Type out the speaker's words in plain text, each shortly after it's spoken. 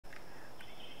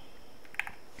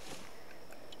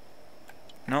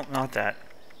Nope, not that.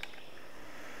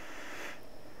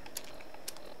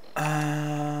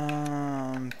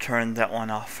 Turn that one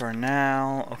off for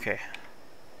now. Okay.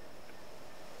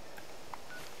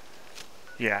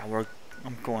 Yeah,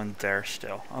 I'm going there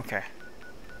still. Okay.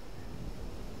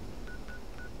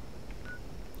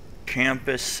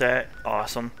 Campus set,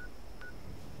 awesome.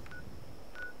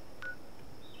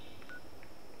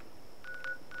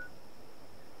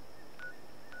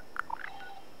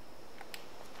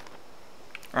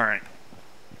 All right.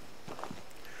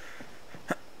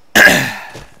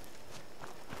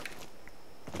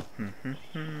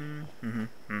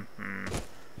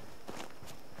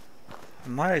 I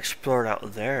might explore it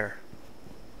out there.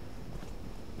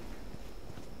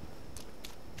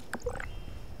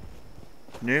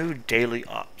 New daily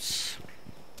ops.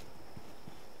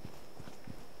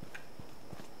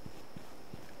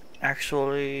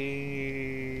 Actually,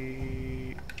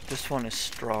 this one is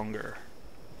stronger.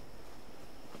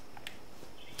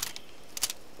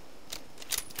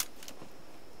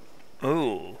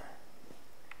 Ooh.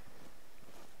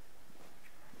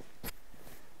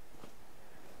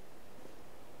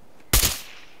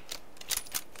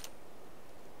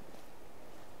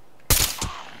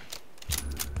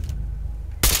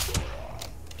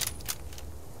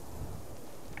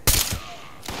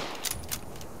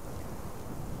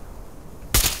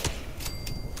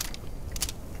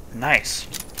 Nice.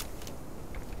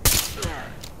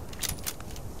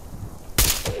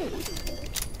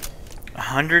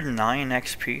 $109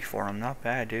 XP for him. Not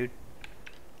bad, dude.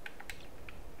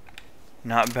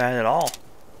 Not bad at all.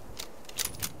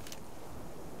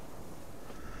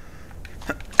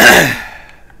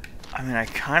 I mean, I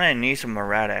kind of need some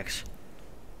Maradex.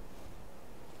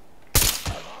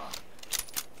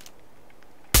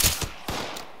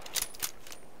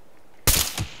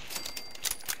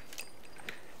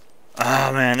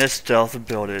 Oh man, this stealth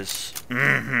build is...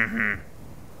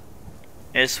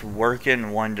 It's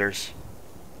working wonders.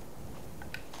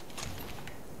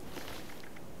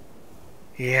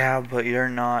 Yeah, but you're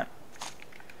not...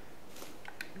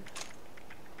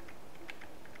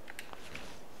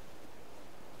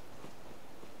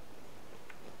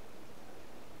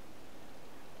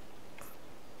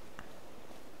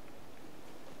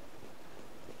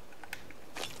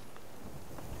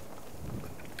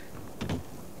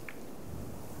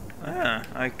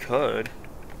 I could.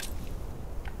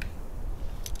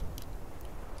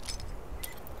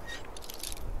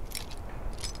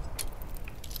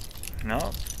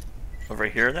 No? Over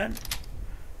here then?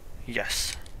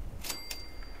 Yes.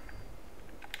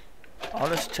 I'll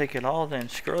just take it all then.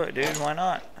 Screw it, dude. Why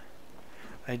not?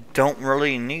 I don't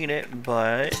really need it,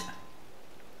 but...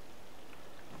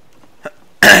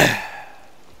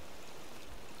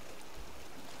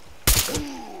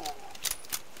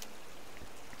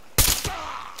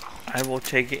 I will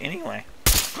take it anyway.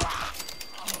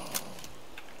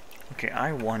 Okay,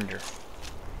 I wonder.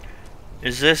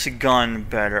 Is this gun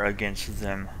better against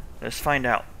them? Let's find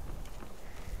out.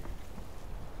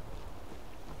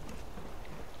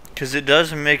 Because it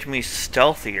does make me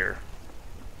stealthier.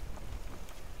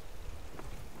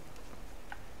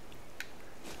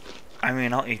 I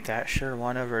mean, I'll eat that. Sure,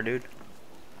 whatever, dude.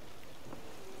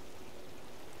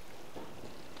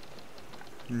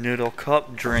 Noodle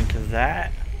cup, drink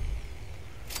that.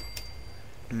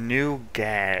 New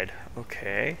Gad.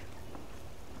 Okay.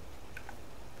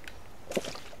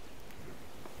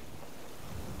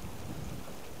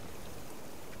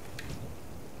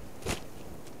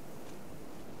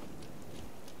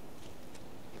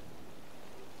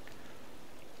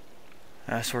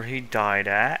 That's where he died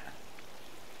at.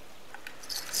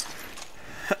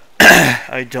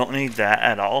 I don't need that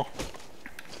at all.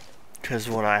 Because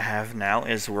what I have now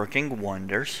is working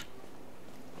wonders.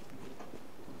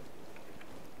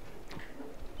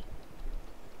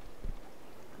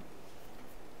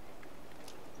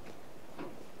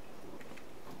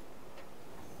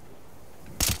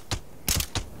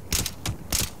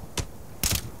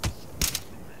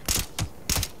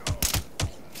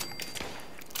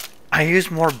 I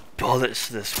use more bullets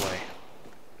this way.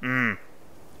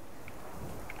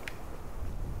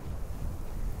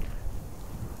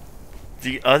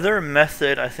 The other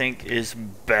method, I think, is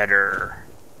better.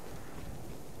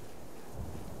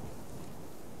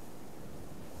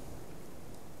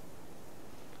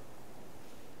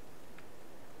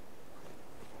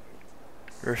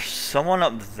 There's someone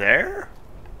up there?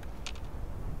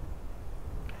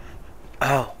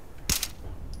 Oh.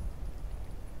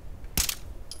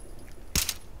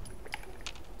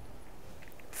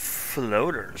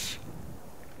 Floaters.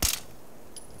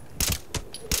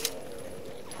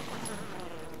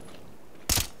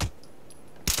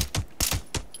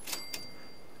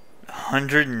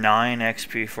 109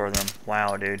 XP for them.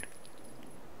 Wow, dude.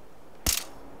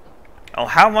 Oh,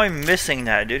 how am I missing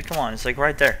that, dude? Come on, it's like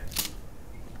right there.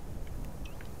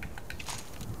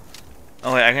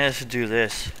 Oh wait, I can just do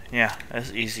this. Yeah,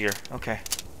 that's easier. Okay.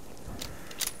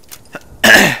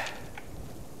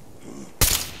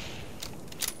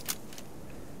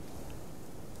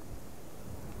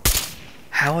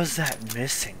 How is that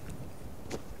missing?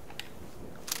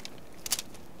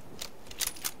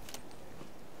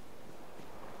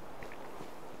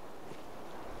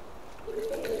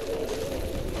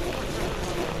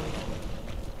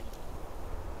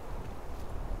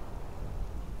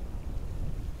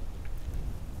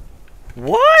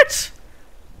 What?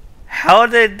 How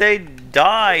did they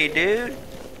die, dude?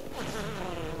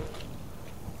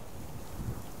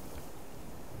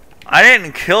 I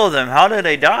didn't kill them. How did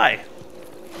they die?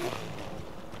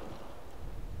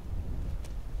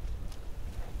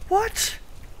 What?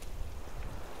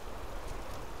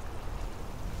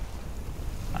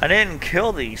 I didn't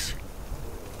kill these.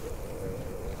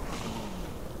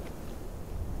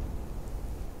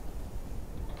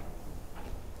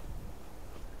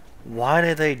 Why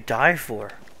did they die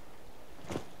for?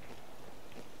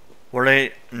 Were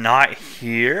they not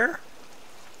here?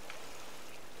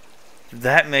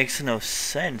 That makes no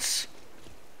sense.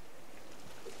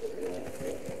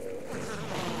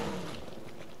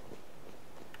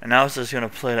 And now it's just gonna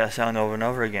play that sound over and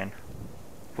over again.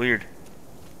 Weird.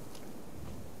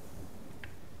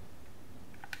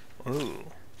 Ooh.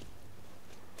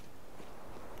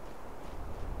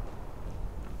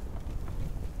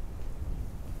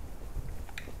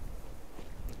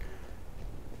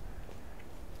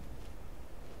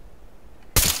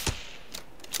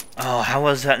 Oh, how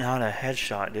was that not a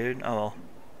headshot, dude? Oh.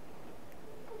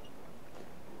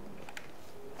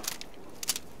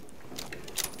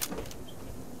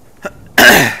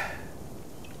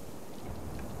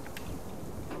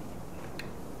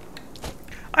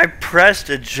 I pressed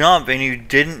a jump and you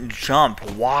didn't jump.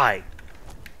 Why?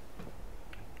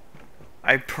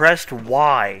 I pressed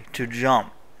Y to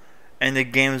jump and the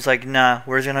game's like, nah,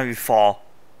 where's gonna be fall?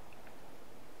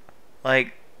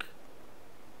 Like,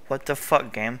 what the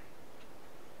fuck, game?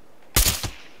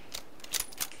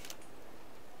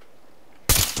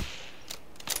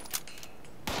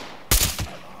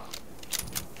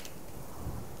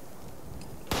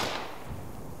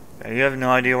 You have no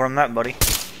idea where I'm at, buddy.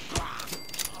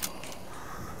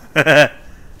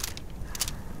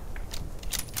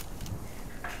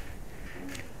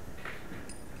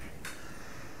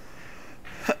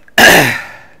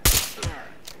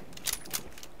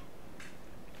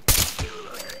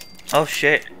 Oh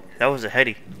shit, that was a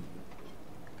heady.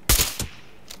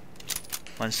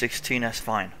 116, that's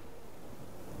fine.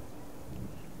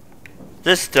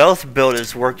 This stealth build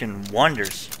is working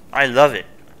wonders. I love it.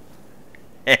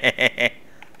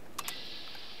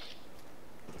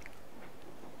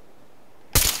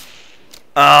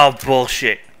 Oh,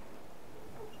 bullshit.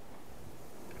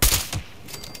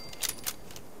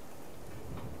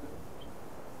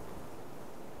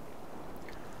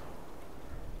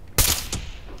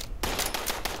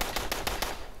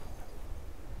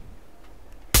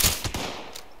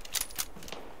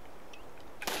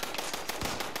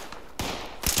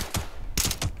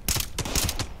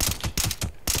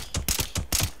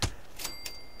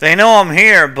 They know I'm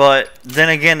here, but then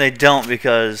again they don't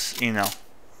because, you know.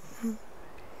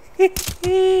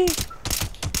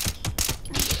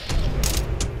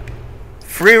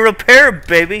 Free repair,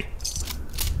 baby.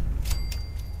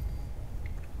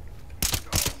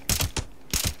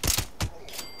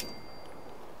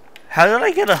 How did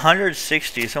I get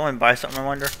 160? Someone buy something, I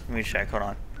wonder? Let me check, hold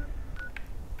on.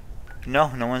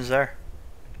 No, no one's there.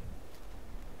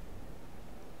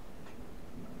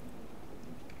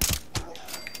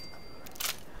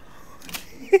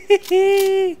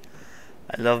 I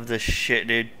love this shit,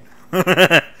 dude.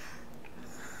 And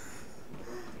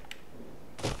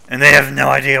they have no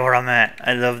idea where I'm at.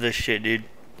 I love this shit, dude.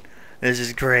 This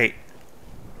is great.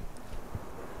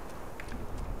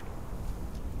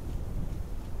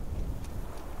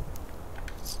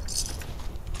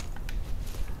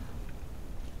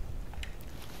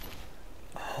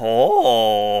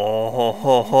 Oh,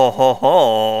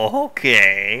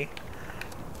 okay.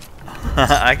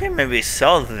 I can maybe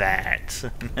sell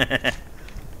that.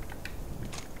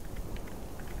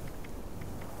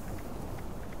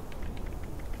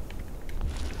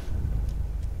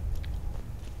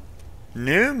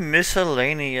 New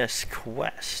miscellaneous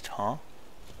quest, huh?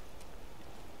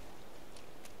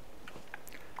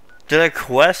 Did a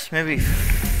quest maybe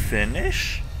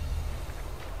finish?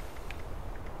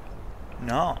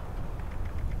 No.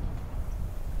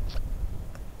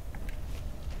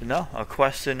 No, a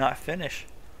quest did not finish.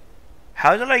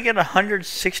 How did I get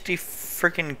 160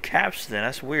 freaking caps then?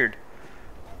 That's weird.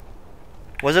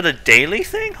 Was it a daily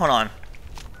thing? Hold on.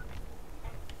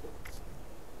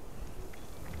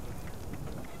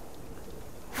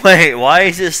 Wait, why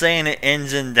is it saying it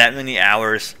ends in that many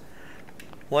hours?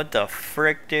 What the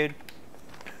frick, dude?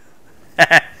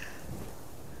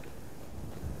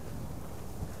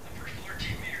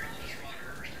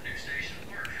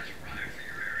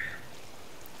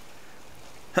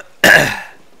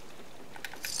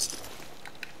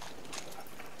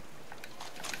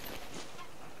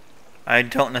 I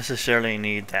don't necessarily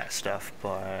need that stuff,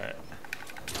 but...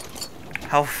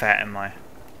 How fat am I?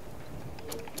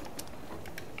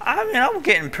 I mean, I'm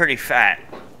getting pretty fat.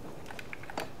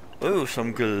 Ooh,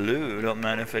 some glue. Don't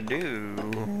mind if I do.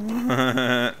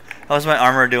 How's my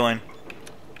armor doing?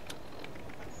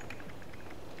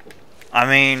 I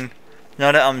mean,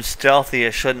 now that I'm stealthy,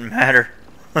 it shouldn't matter.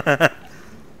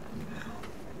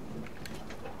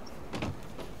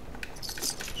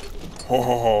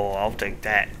 Oh, I'll take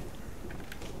that.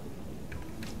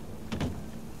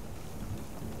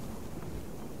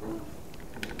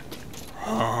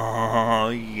 Oh,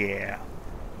 yeah.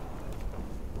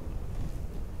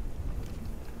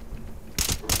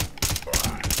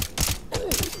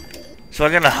 So I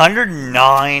got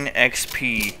 109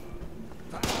 XP.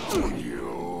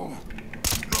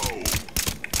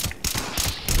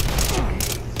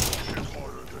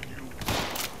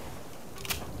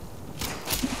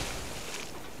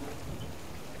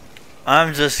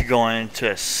 I'm just going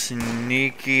to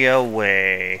sneaky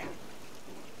away.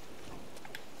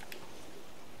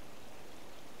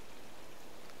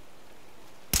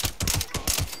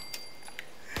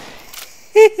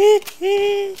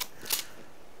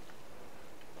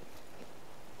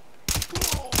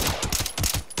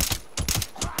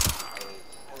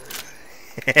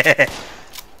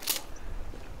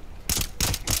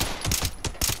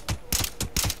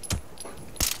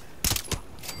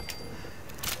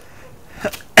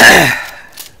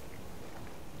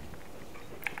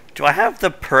 Do I have the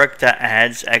perk that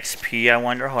adds XP, I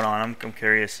wonder? Hold on, I'm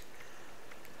curious.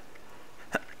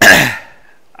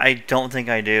 I don't think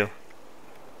I do.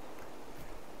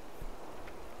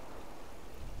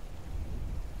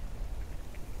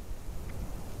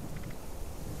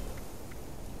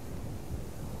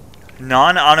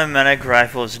 Non-automatic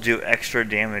rifles do extra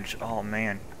damage. Oh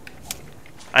man.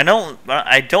 I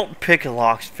don't pick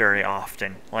locks very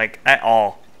often, like at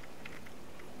all.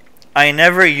 I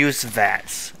never use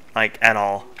VATs, like at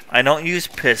all. I don't use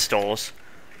pistols.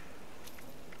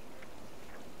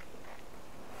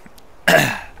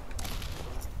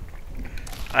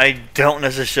 I don't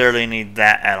necessarily need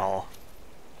that at all.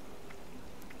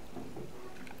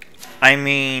 I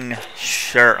mean,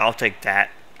 sure, I'll take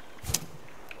that.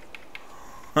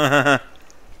 I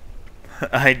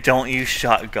don't use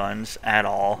shotguns at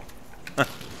all.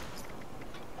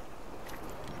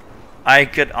 I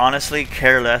could honestly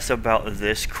care less about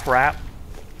this crap.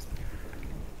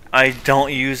 I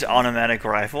don't use automatic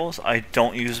rifles. I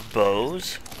don't use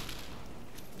bows.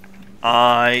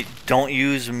 I don't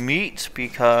use meat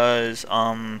because,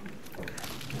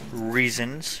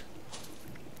 reasons.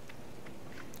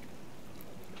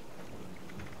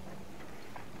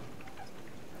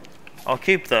 I'll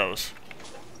keep those.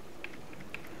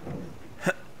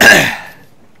 I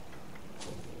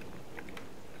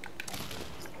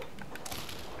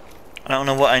don't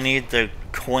know what I need the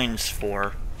coins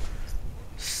for.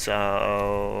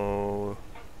 So...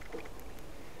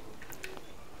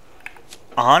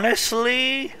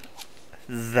 honestly,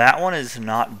 that one is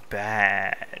not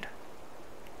bad.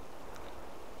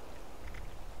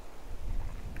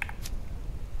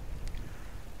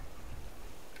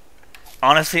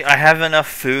 Honestly, I have enough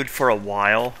food for a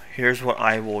while. Here's what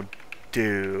I will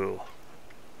do.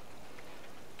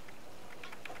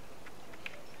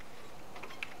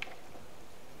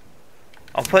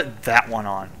 I'll put that one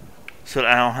on so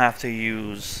that I don't have to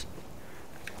use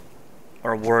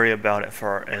or worry about it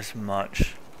for as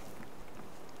much.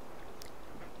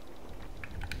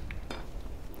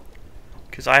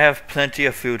 Because I have plenty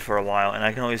of food for a while and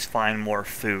I can always find more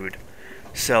food.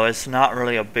 So it's not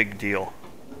really a big deal.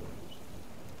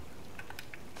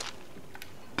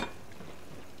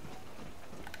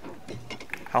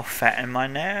 How fat am I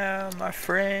now, my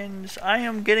friends? I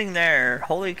am getting there.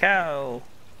 Holy cow.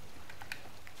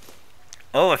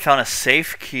 Oh, I found a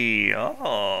safe key.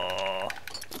 Oh.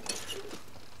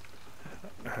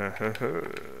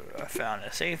 I found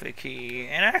a safe key.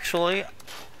 And actually,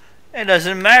 it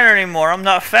doesn't matter anymore. I'm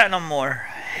not fat no more.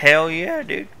 Hell yeah,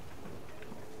 dude.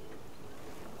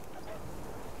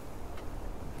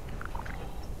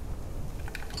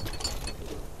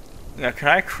 Yeah, can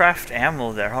I craft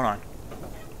ammo there? Hold on.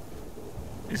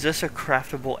 Is this a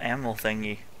craftable ammo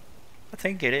thingy? I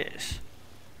think it is.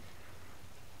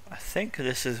 I think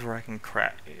this is where I can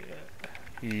craft.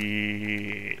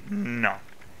 No.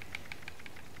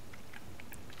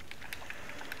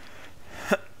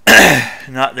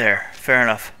 Not there. Fair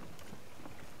enough.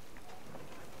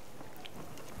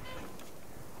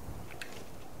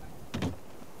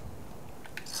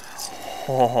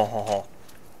 Oh,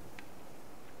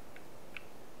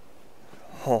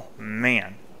 oh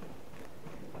man.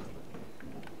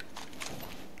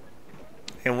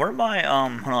 Hey, where are my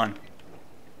hold on.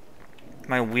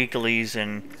 My weeklies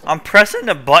and I'm pressing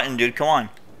the button, dude. Come on.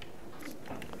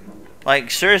 Like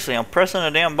seriously, I'm pressing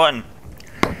the damn button.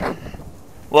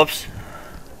 Whoops.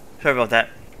 Sorry about that.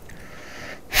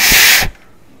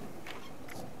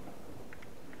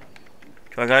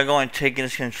 Do I gotta go and take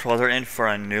this controller in for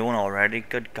a new one already?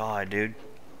 Good God, dude.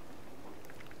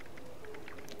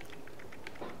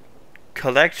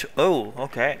 Collect. Oh,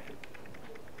 okay.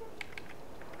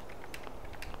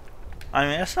 I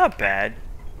mean, that's not bad.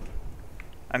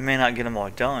 I may not get them all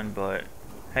done, but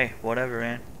hey, whatever,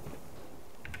 man.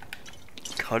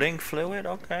 Cutting fluid?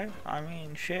 Okay. I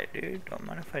mean, shit, dude. Don't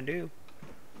mind if I do.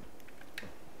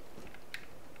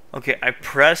 Okay, I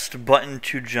pressed button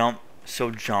to jump, so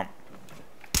jump.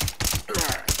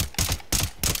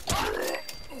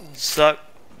 Suck.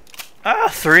 Ah,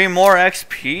 3 more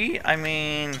XP? I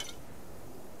mean...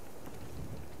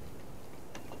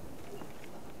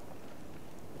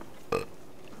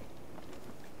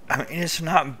 it's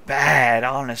not bad,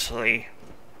 honestly.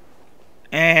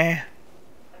 Eh.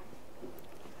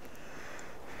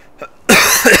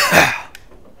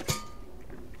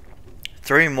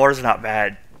 Three more is not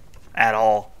bad at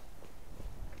all.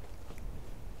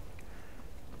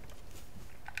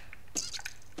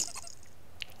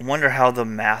 I wonder how the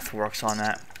math works on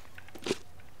that.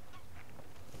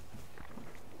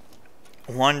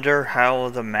 Wonder how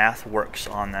the math works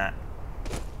on that.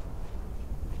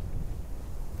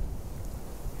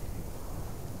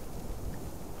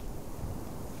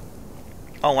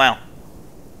 Oh wow.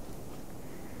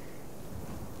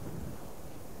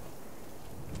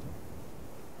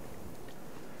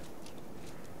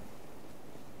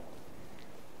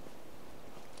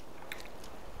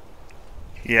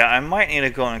 Yeah, I might need to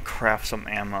go and craft some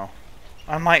ammo.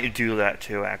 I might do that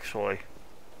too, actually.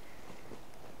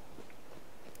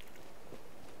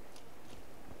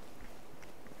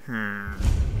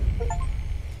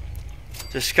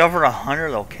 Discover 100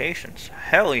 locations.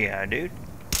 Hell yeah, dude.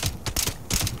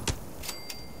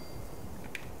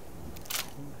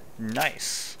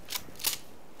 Nice.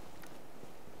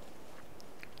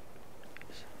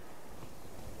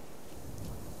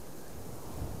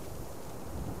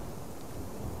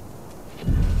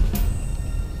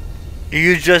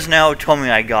 You just now told me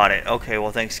I got it. Okay,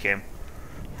 well thanks, game.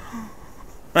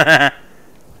 I've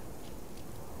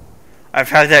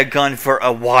had that gun for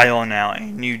a while now,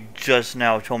 and you just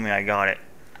now told me I got it.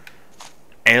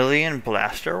 Alien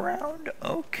blaster round?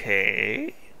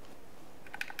 Okay.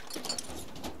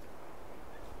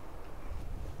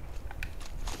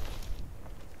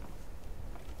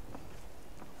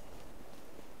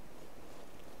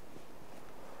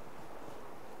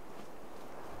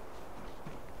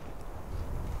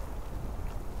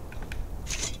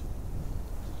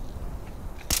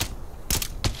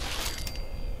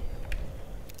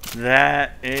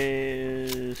 That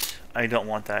is... I don't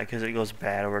want that because it goes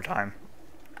bad over time.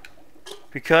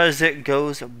 Because it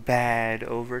goes bad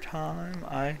over time,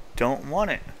 I don't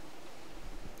want it.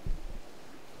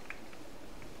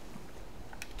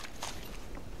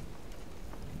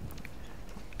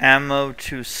 Ammo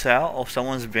to sell? Oh,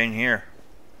 someone's been here.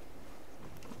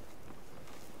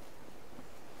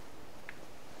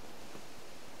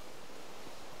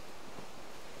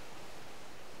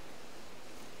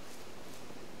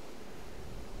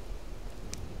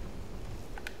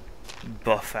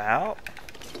 Buff out.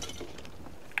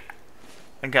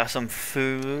 I got some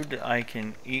food I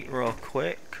can eat real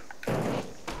quick.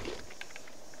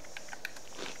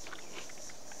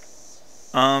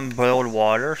 Boiled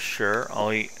water, sure.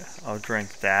 I'll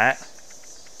drink that.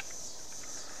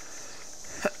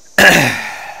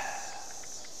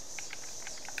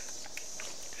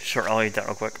 Sure, I'll eat that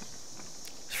real quick.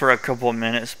 It's for a couple of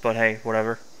minutes, but hey,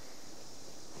 whatever.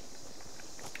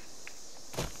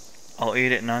 I'll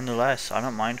eat it nonetheless, I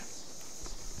don't mind.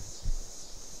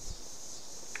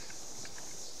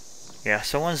 Yeah,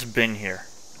 someone's been here.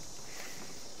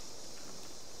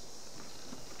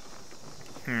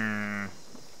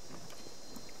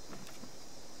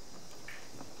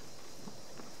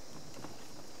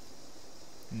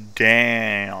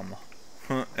 Damn.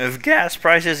 If gas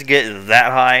prices get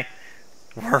that high,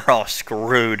 we're all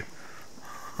screwed.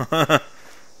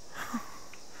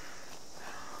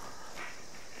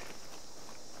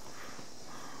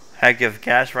 Heck, if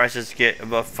gas prices get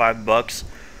above $5,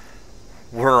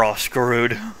 we're all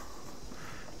screwed.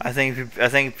 I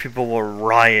think people will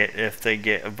riot if they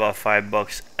get above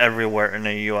 $5 everywhere in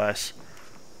the U.S.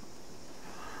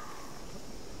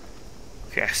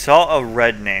 Okay, I saw a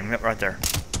red name. Yep, right there.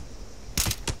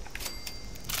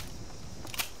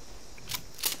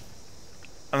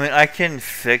 I mean, I can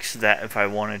fix that if I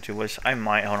wanted to, which I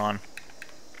might. Hold on.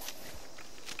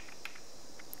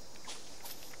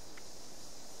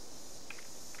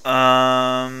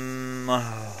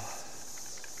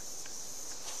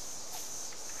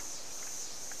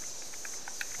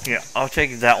 Yeah, I'll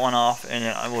take that one off, and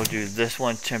then I will do this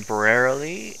one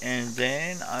temporarily, and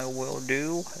then I will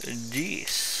do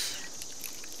this.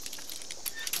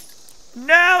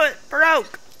 No, it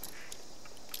broke!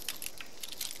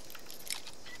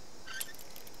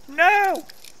 No!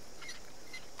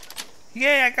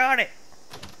 Yeah, I got it!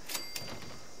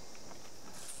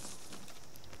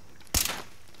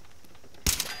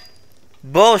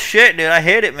 Bullshit, dude, I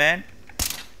hit it, man.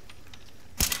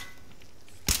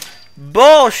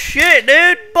 Bullshit,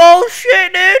 dude!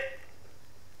 Bullshit, dude!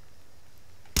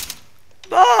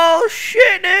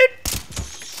 Bullshit, dude!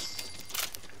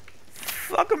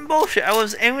 Fucking bullshit. I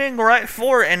was aiming right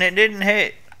for it and it didn't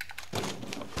hit.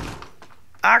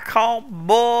 I call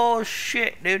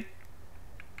bullshit, dude.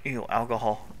 Ew,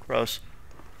 alcohol. Gross.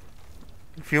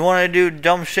 If you want to do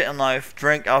dumb shit in life,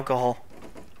 drink alcohol.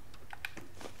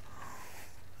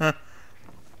 Huh.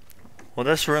 Well,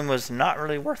 this room was not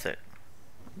really worth it.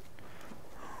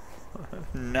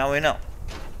 Now we know.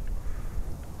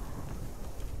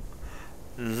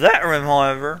 That room,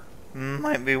 however,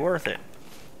 might be worth it.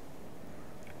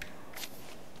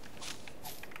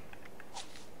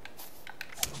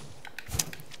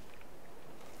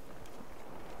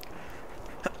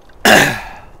 Can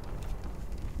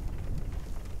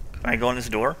I go in this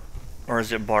door? Or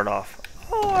is it barred off?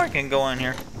 Oh, I can go in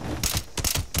here.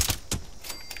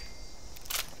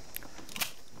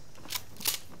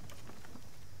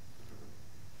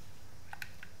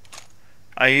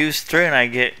 I use 3 and I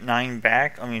get 9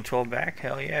 back. I mean 12 back.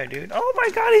 Hell yeah, dude. Oh my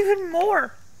god, even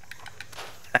more.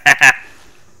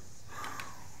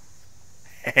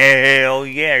 Hell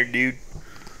yeah, dude.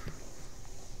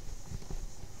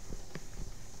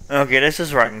 Okay, this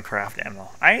is where I can craft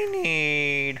ammo. I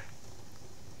need...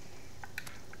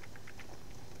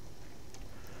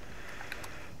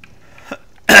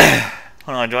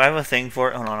 Hold on, do I have a thing for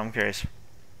it? Hold on, I'm curious.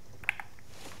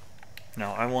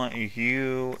 No, I want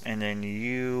you, and then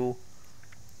you.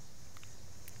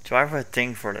 Do I have a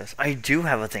thing for this? I do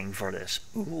have a thing for this.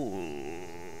 Ooh.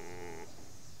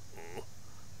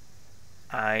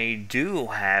 I do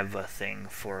have a thing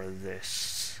for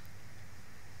this.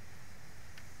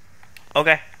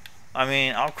 Okay. I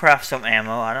mean, I'll craft some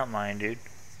ammo. I don't mind, dude.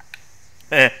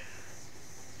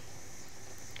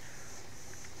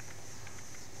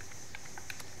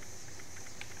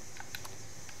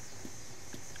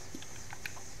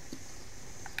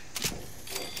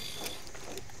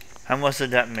 How much did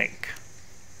that make?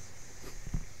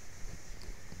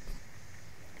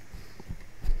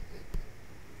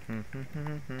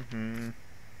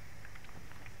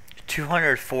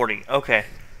 $240. Okay.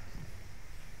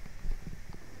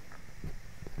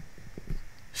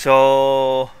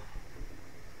 So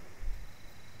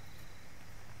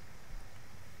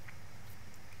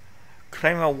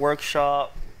claim a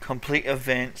workshop, complete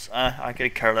events. I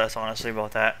could care less honestly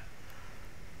about that.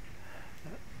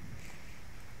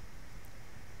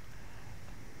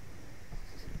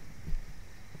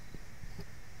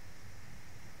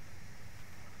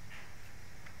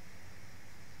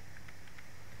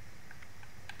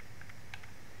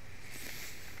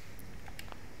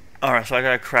 Alright, so I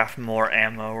gotta craft more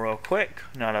ammo real quick.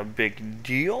 Not a big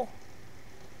deal.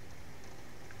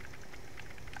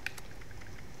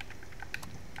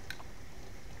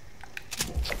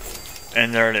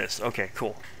 And there it is. Okay,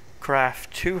 cool.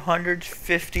 Craft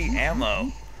 250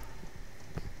 ammo.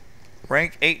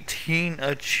 Rank 18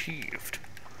 achieved.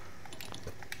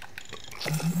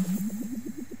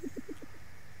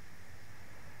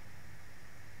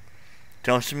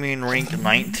 Don't you mean rank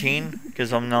 19?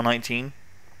 Because I'm now 19.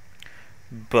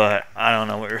 But I don't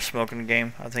know what you're smoking in the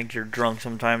game. I think you're drunk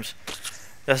sometimes.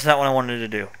 That's not what I wanted to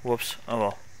do. Whoops. Oh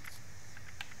well.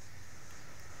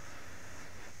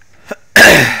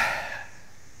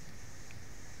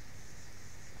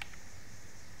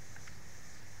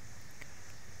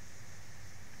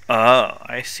 Oh,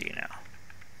 I see now.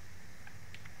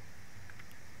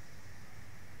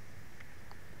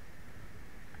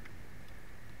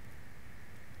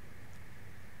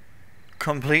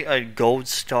 complete a gold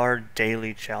star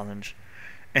daily challenge.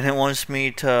 And it wants me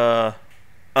to...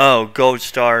 Oh, gold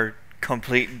star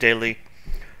complete daily.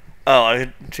 Oh,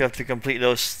 I have to complete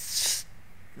those...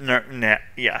 Nah,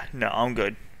 yeah, no, I'm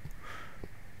good.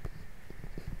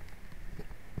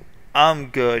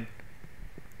 I'm good.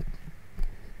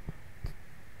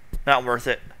 Not worth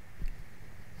it.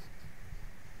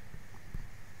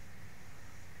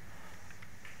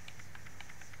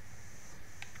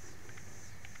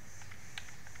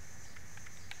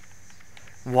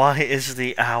 Why is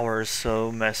the hour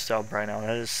so messed up right now?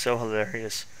 That is so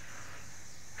hilarious.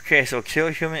 Okay, so kill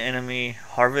human enemy,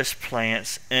 harvest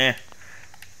plants,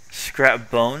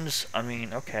 scrap bones. I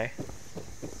mean, okay.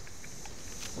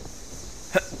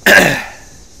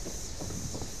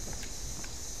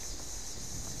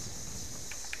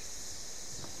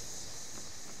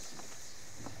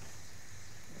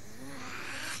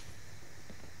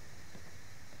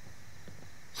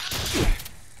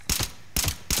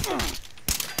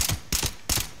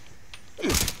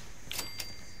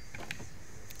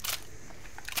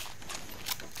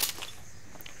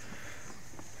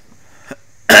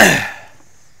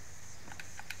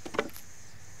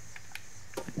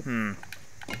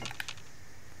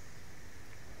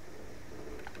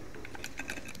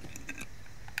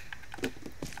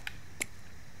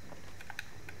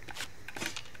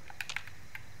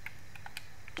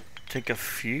 Take a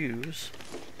fuse.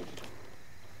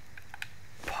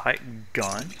 Pipe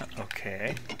gun.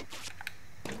 Okay.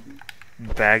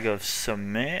 Bag of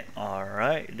cement.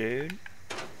 Alright, dude.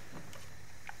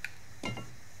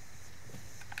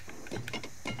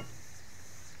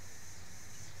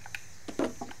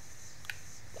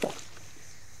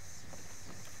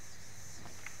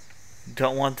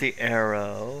 Don't want the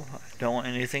arrow. Don't want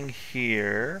anything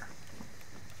here.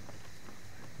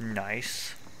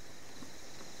 Nice.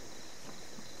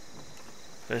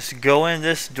 Let's go in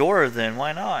this door then.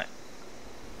 Why not?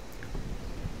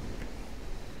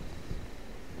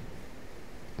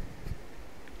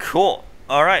 Cool.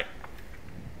 Alright.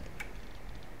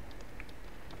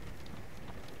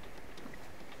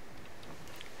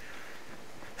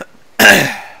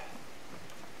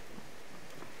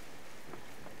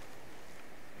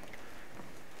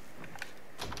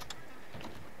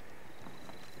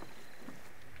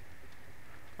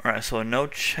 Alright, so no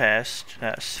chest.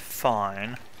 That's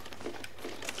fine.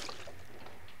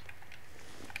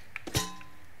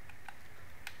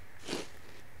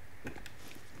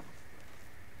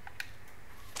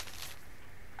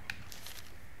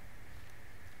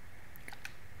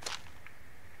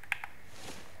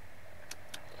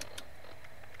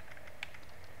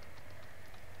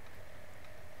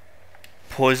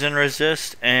 Poison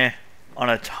resist? On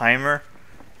a timer?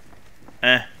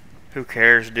 Who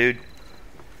cares, dude?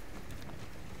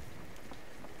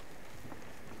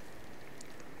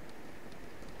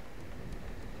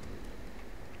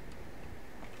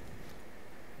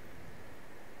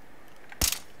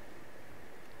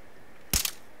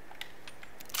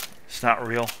 It's not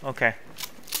real. Okay.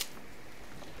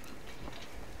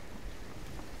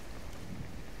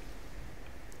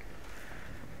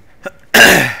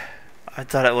 I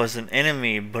thought it was an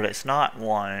enemy, but it's not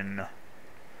one.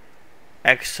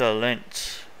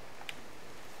 Excellent.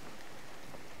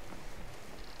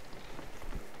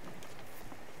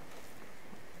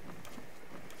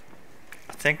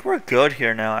 I think we're good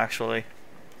here now, actually.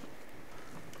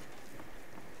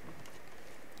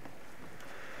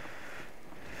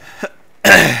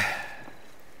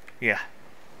 Yeah.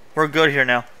 We're good here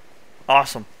now.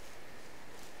 Awesome.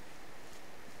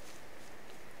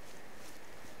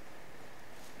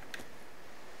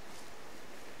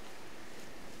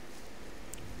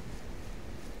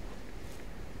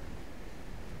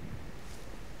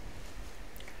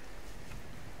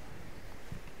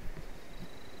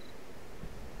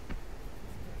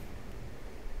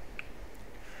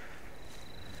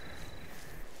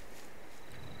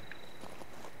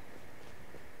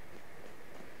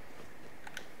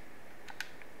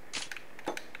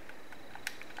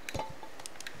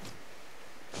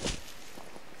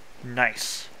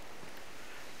 Nice.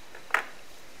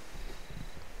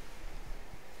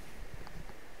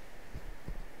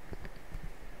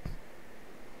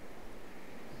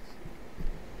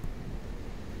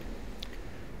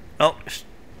 Oh,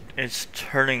 it's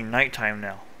turning nighttime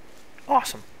now.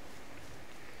 Awesome.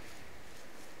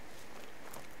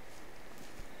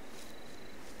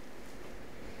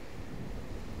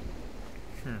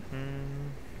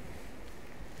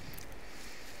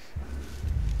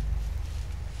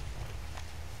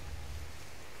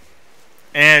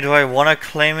 And do I want to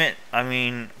claim it? I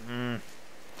mean,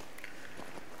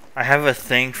 I have a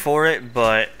thing for it,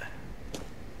 but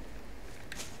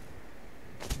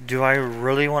do I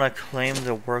really want to claim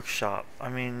the workshop? I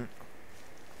mean...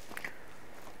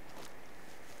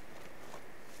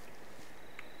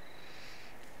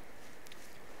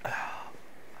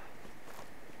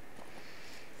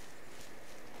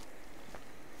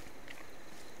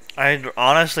 I'd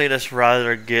honestly just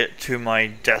rather get to my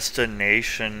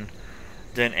destination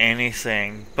than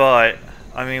anything, but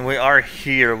I mean, we are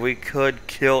here. We could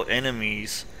kill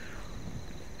enemies.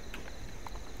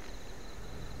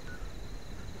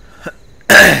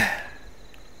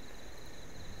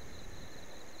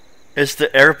 It's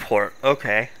the airport.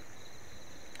 Okay.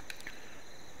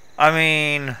 I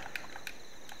mean,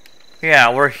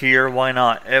 yeah, we're here. Why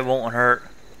not? It won't hurt.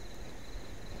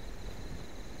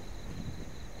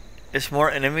 It's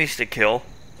more enemies to kill.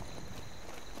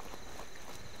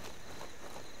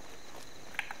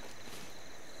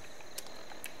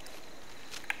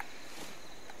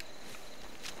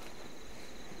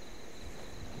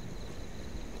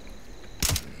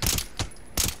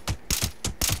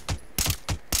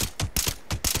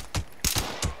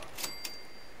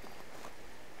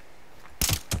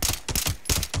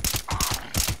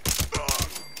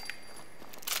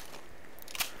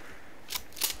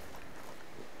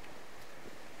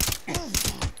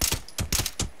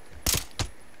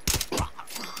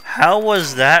 How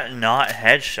was that not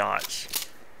headshots?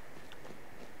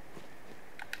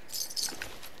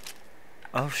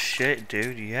 Oh shit,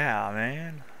 dude. Yeah,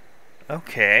 man.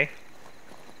 Okay.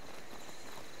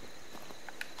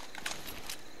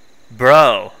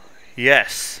 Bro.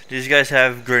 Yes. These guys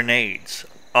have grenades.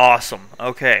 Awesome.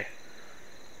 Okay.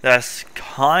 That's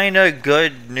kinda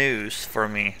good news for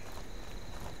me.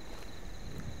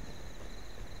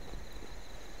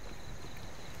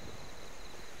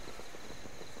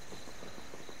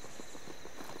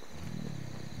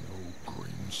 No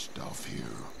green stuff here.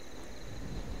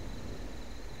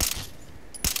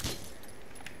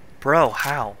 Bro,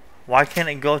 how? Why can't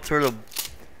it go through the...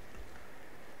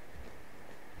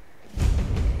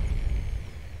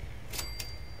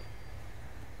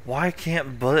 Why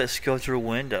can't bullets go through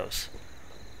windows?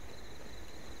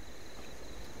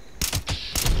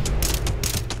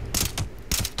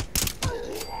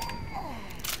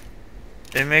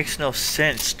 It makes no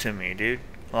sense to me, dude.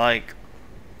 Like,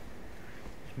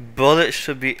 bullets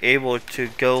should be able to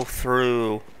go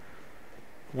through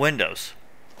windows.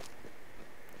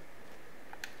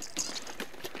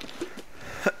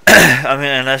 I mean,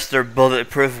 unless they're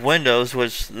bulletproof windows,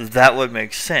 which that would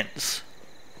make sense.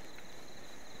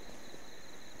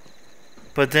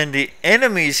 But then the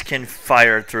enemies can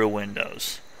fire through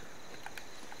windows.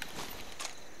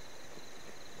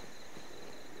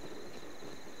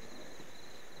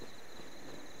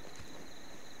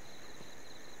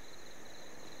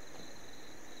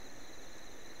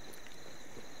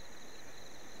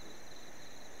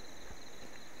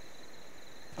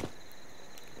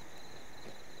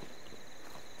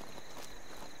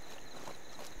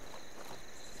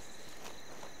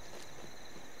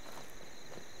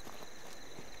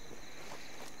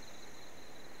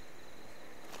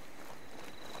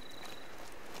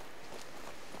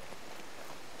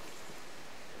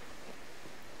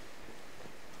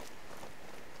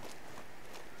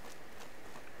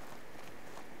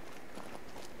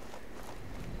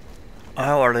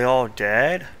 Oh, are they all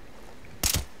dead?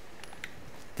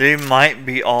 They might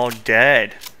be all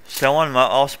dead. Someone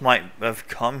else might have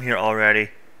come here already.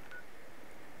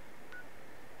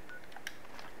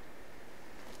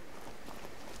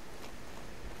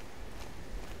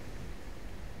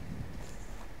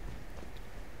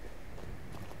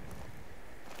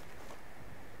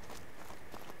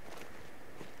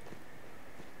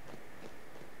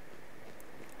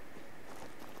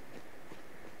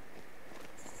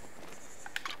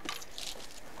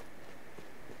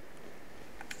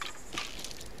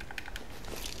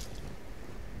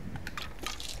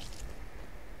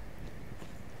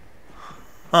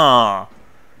 Huh.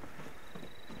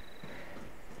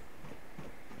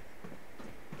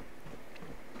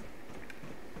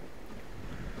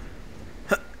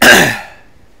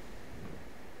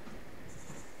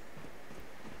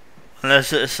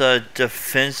 Unless it's a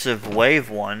defensive wave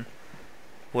one,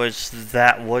 which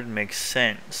that would make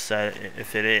sense that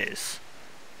if it is.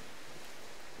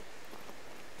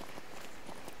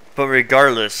 But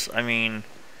regardless, I mean,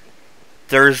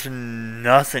 there's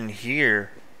nothing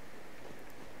here.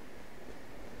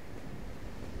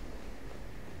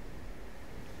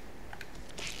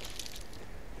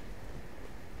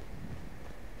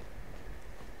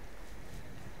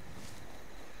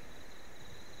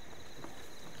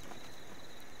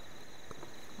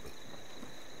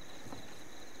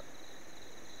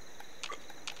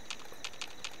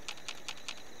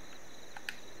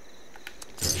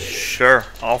 Sure,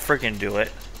 I'll freaking do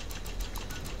it.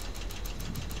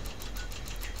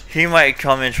 He might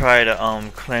come and try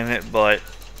to claim it, but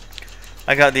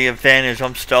I got the advantage.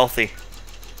 I'm stealthy.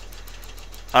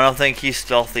 I don't think he's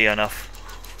stealthy enough.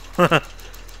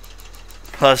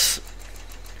 Plus,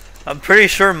 I'm pretty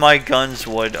sure my guns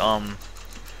would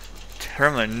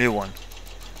turn a new one.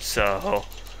 So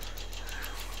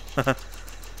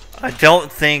I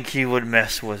don't think he would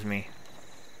mess with me.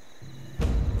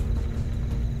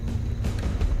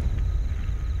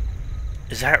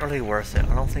 Is that really worth it?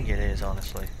 I don't think it is,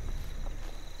 honestly.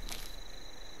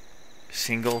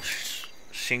 Single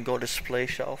display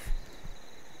shelf.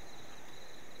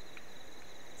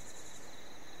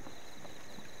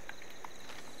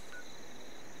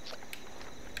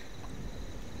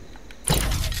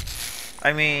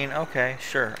 I mean, okay,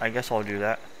 sure. I guess I'll do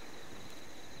that.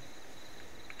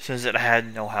 Since it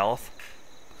had no health.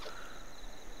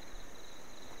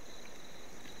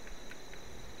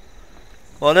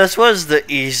 Well, this was the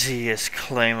easiest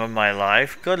claim of my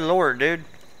life. Good lord, dude.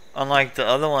 Unlike the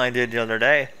other one I did the other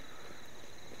day.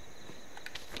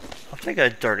 I'll take a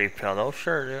dirty pillow.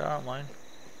 Sure, dude. I don't mind.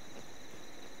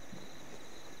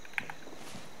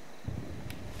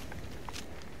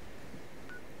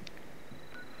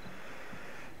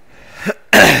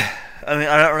 I mean,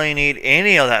 I don't really need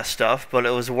any of that stuff, but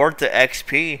it was worth the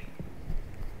XP.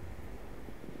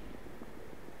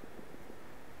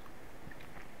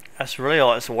 That's really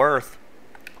all it's worth.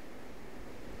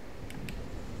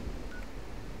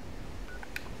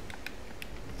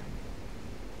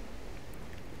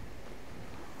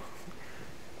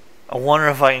 I wonder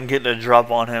if I can get the drop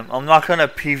on him. I'm not gonna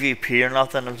PvP or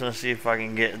nothing. I'm gonna see if I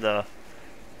can get the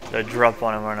drop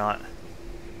on him or not.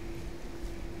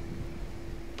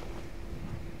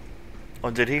 Oh,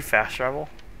 did he fast travel?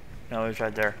 No, he's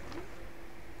right there.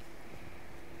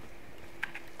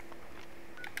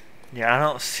 Yeah, I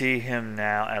don't see him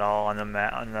now at all on the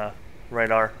map, on the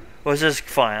radar. Which is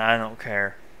fine. I don't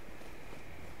care.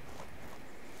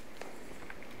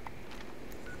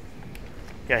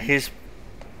 Yeah, he's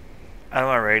out of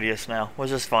my radius now,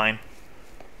 which is fine.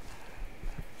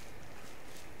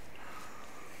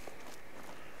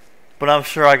 But I'm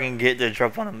sure I can get the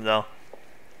drop on him though.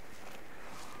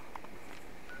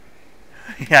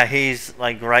 Yeah, he's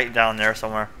like right down there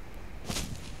somewhere.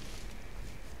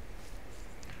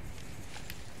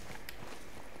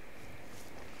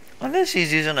 Unless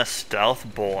he's using a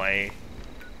stealth boy.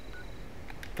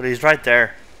 But he's right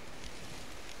there.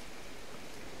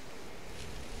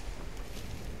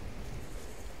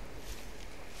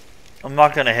 I'm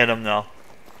not gonna hit him though.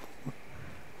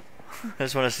 I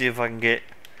just want to see if I can get...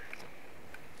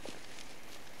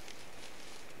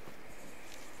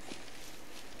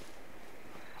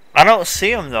 I don't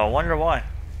see him though. Wonder why.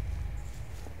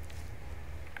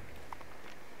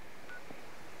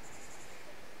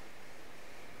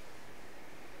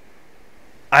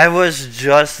 I was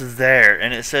just there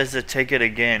and it says to take it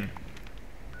again.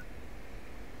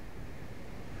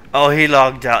 Oh, he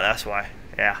logged out. That's why.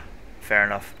 Yeah, fair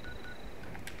enough.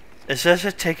 It says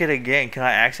to take it again. Can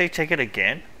I actually take it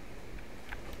again?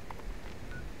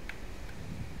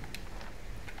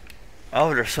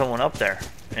 Oh, there's someone up there.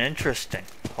 Interesting.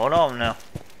 Hold on now.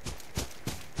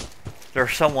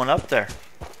 There's someone up there.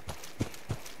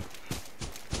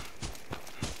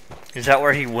 Is that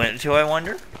where he went to, I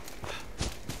wonder?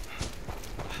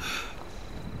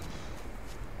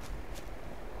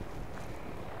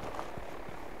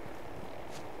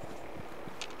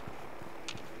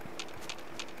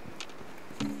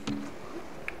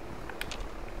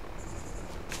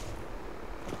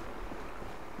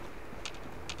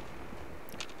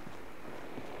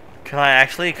 Can I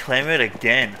actually claim it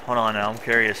again? Hold on now, I'm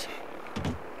curious.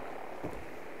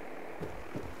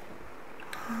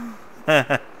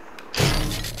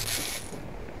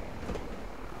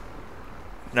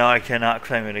 No, I cannot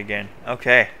claim it again.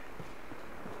 Okay.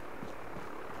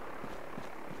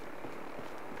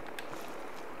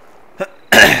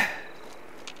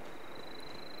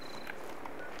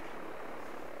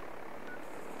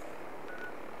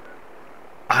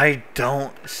 I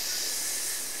don't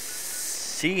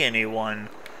see anyone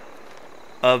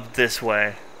up this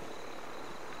way.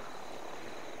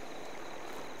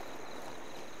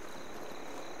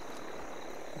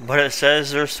 But it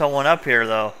says there's someone up here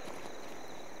though.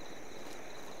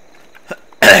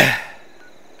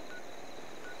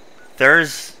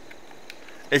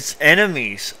 It's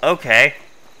enemies. Okay.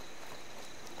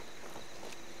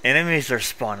 Enemies are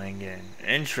spawning in.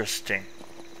 Interesting.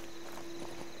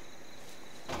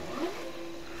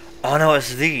 Oh no,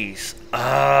 it's these.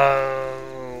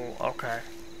 Oh, okay.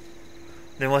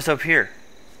 Then what's up here?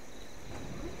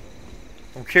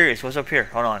 I'm curious, what's up here?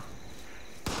 Hold on.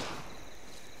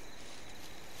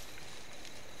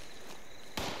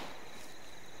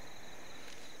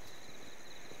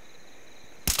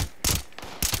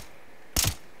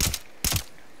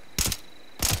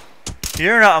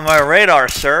 You're not on my radar,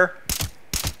 sir.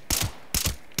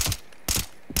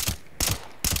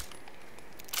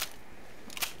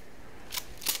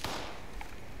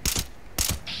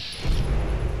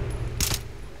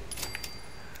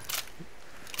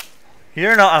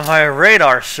 You're not on my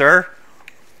radar, sir.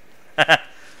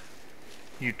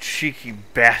 You cheeky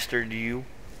bastard, you.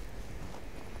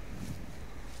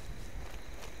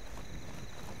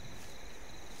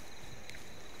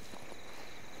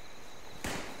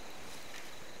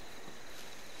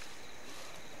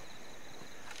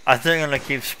 I think I'm gonna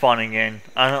keep spawning in.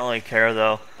 I don't really care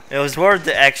though. It was worth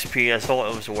the XP, that's all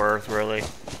it was worth, really.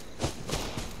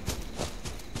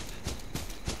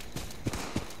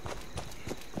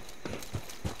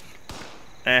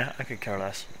 I could care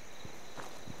less.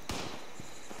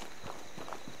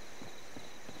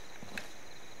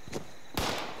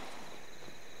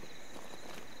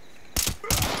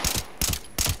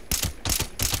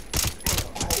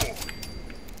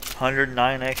 $109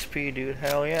 XP, dude.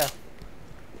 Hell yeah.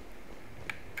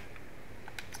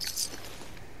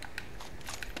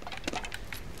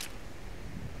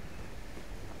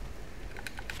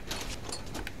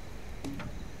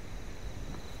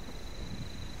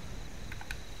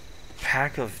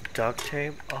 Pack of duct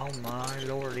tape? Oh my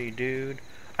lordy, dude.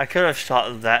 I could have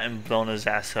shot that and blown his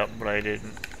ass up, but I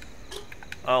didn't.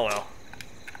 Oh well.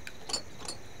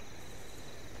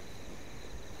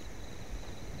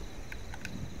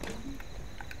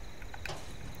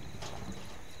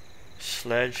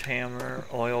 Sledgehammer,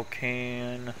 oil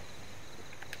can.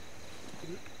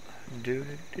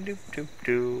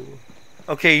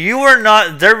 Okay, you were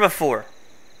not there before.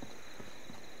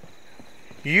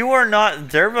 You were not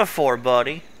there before,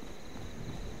 buddy.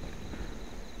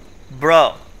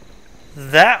 Bro,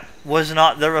 that was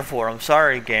not there before. I'm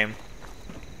sorry, game.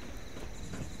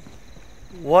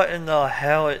 What in the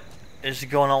hell is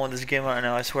going on with this game right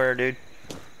now? I swear, dude.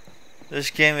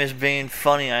 This game is being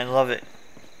funny. I love it.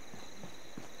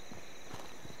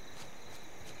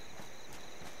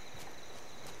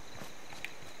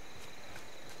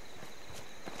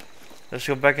 Let's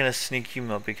go back into sneaky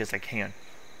mode because I can.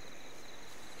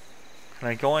 Can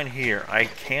I go in here? I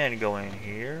can go in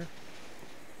here.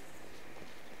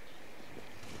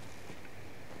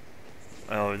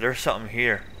 Oh, there's something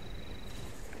here.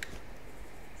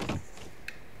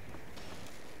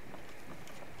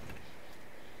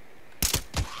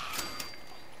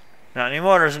 Not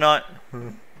anymore, there's not.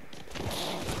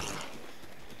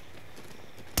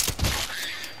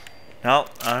 Nope,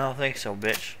 I don't think so,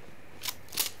 bitch.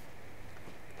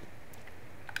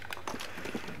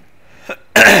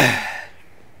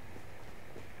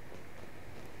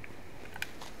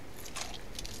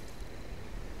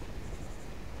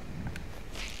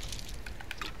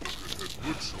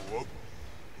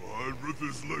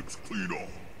 His legs clean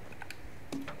off.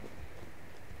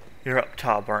 You're up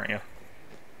top, aren't you?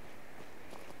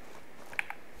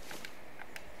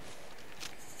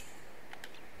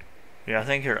 Yeah, I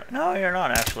think you're... No, you're not,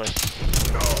 actually.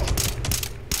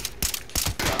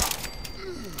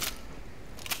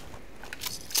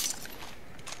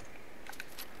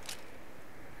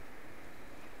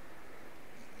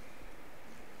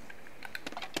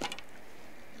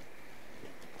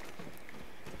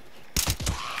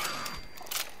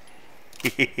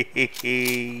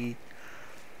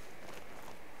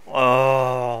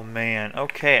 Oh man,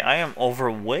 okay, I am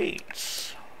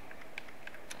overweight.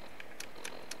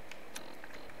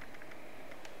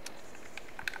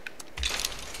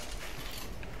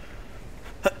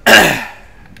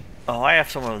 Oh, I have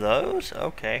some of those?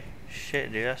 Okay.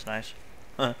 Shit, dude, that's nice.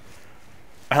 I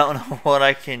don't know what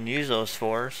I can use those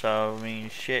for, so I mean,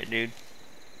 shit, dude.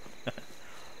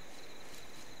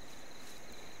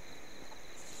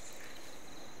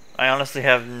 I honestly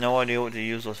have no idea what to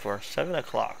use those for. 7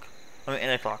 o'clock. I mean,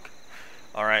 8 o'clock.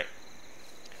 Alright.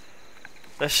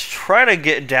 Let's try to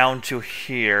get down to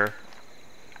here.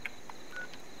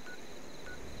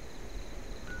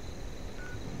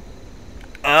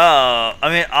 I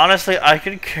mean, honestly, I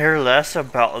could care less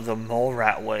about the mole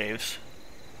rat waves.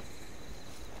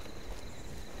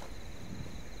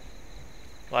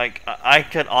 Like, I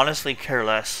could honestly care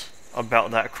less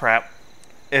about that crap.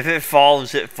 If it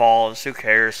falls, it falls. Who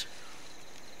cares?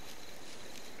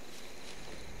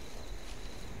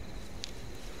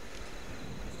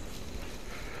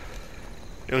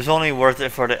 It was only worth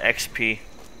it for the XP.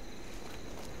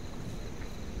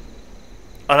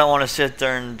 I don't want to sit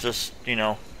there and just, you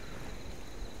know,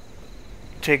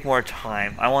 take more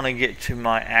time. I want to get to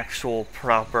my actual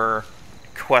proper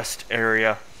quest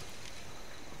area.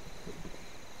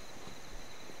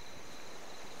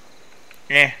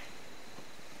 Eh.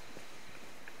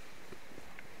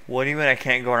 What do you mean I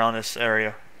can't go around this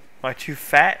area? Am I too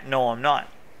fat? No, I'm not.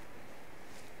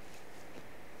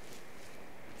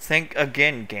 Think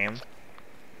again, game.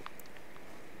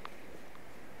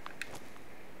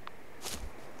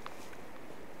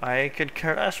 I could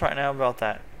care less right now about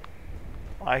that.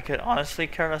 I could honestly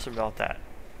care less about that.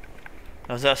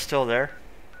 Is that still there?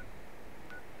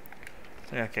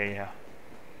 Okay, yeah.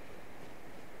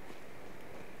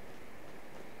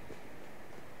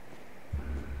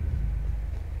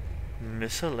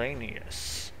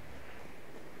 Miscellaneous.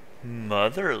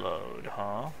 Motherload,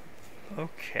 huh?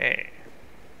 Okay.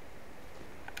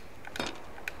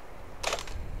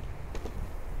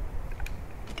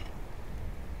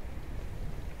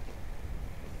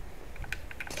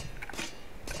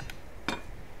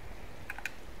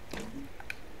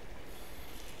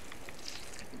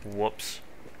 Whoops.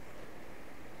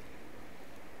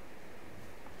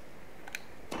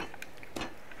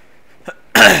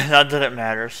 Not that it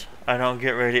matters. I don't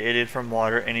get radiated from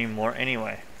water anymore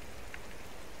anyway.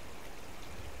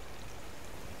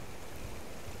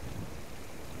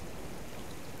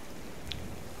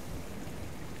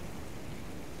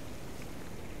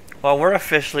 Well, we're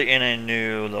officially in a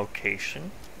new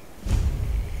location.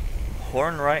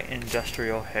 Hornwright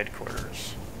Industrial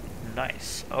Headquarters.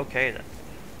 Nice. Okay then.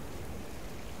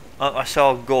 Oh, I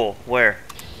saw a goal. Where?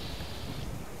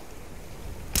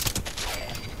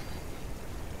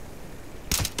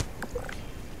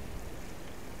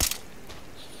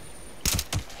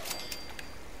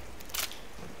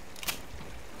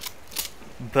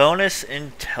 Bonus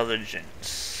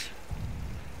intelligence.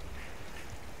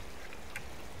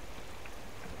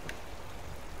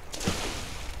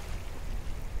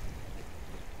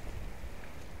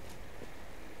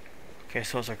 Okay,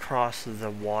 so it's across the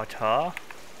water.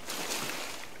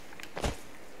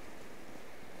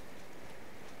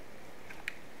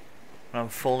 I'm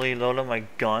fully loaded my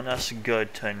gun. That's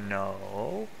good to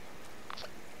know.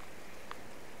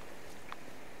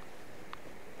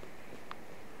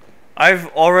 I've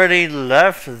already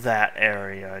left that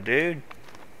area, dude.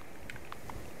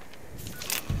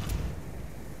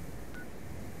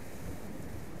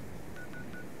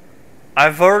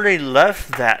 I've already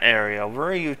left that area. What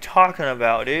are you talking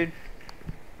about, dude?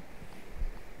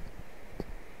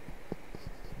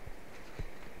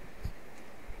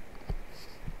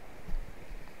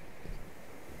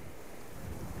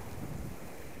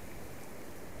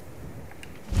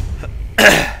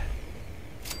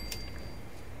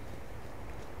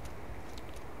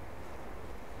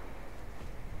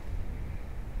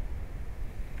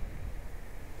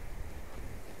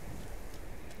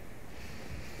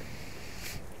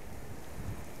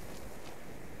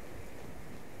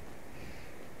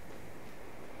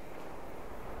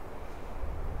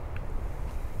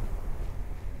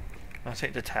 I'll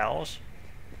take the towels?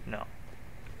 No.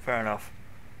 Fair enough.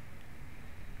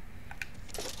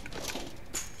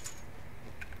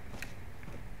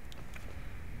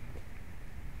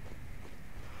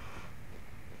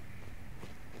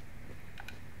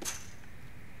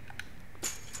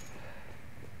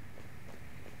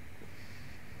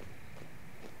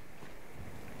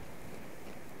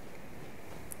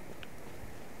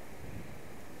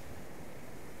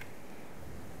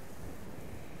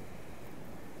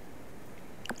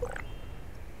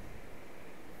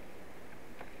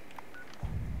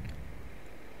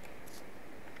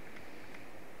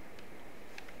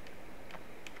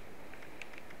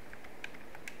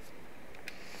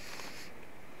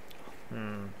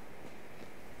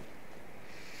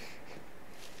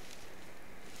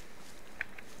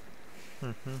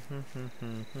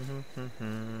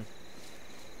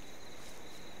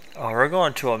 Oh, we're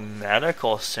going to a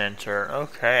medical center.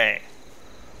 Okay.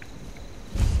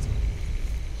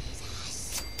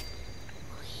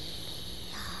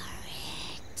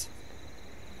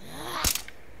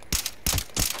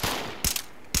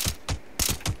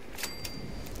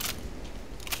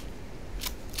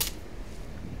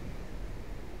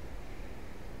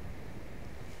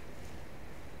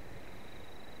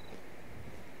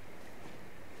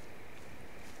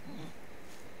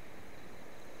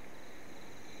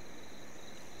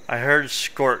 I heard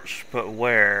scorch, but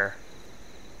where?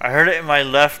 I heard it in my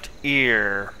left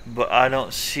ear, but I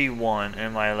don't see one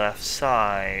in my left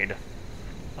side.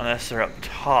 Unless they're up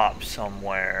top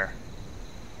somewhere.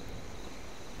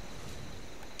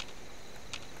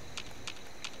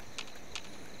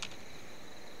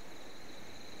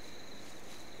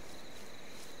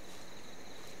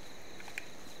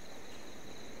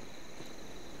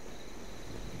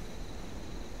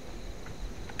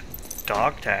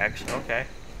 dog tags, okay.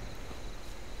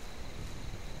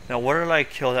 Now where did I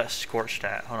kill that scorched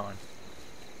at? Hold on.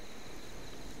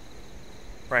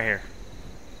 Right here.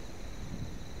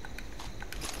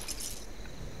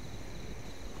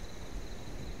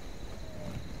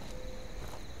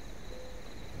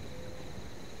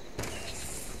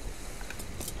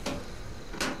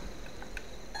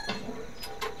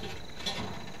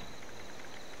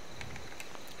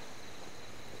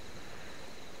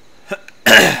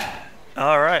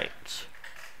 Alright.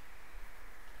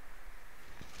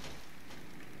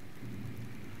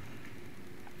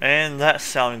 And that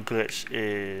sound glitch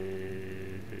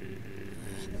is...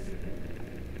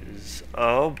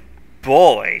 oh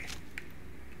boy.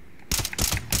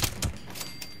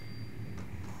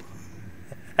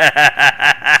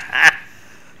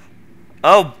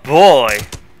 Oh boy.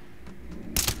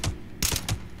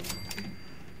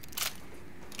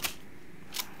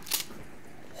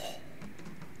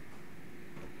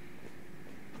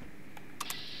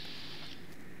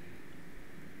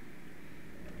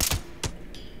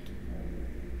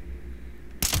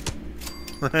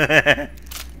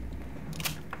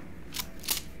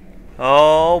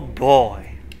 Oh boy.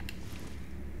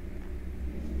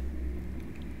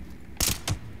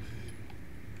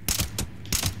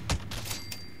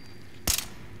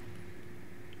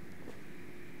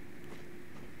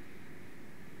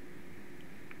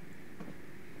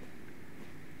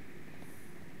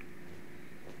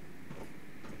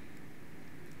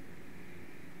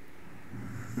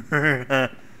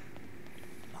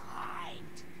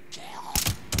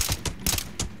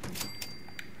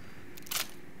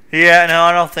 Yeah, no,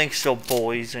 I don't think so,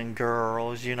 boys and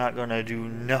girls. You're not gonna do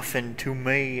nothing to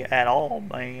me at all,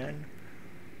 man.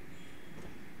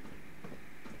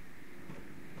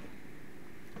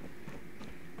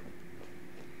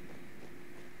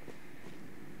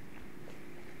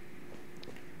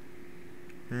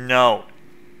 No.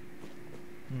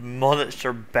 Mullets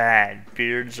are bad.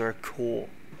 Beards are cool.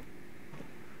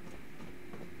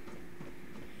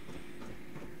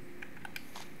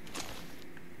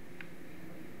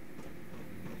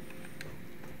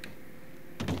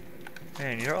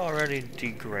 Man, you're already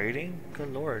degrading?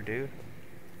 Good lord, dude.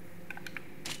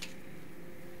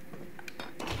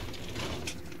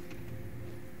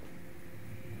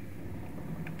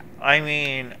 I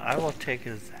mean, I will take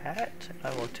that,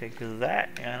 I will take that,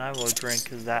 and I will drink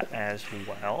that as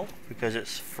well, because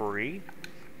it's free.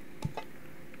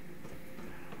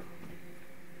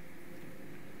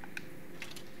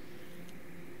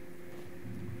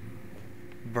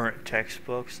 Burnt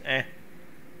textbooks, eh.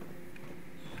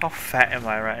 How fat am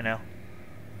I right now?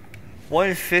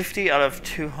 150 out of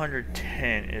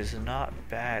 210 is not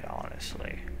bad,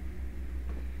 honestly.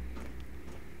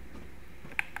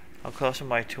 How close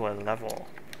am I to a level?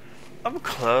 I'm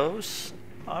close.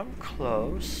 I'm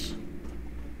close.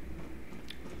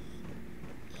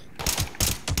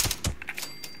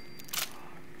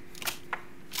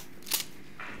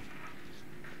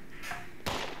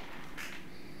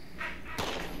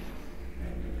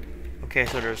 Okay,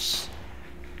 so there's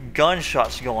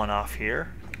gunshots going off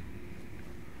here.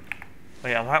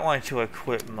 Wait, I might want to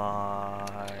equip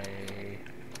my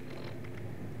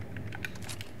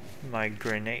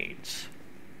grenades.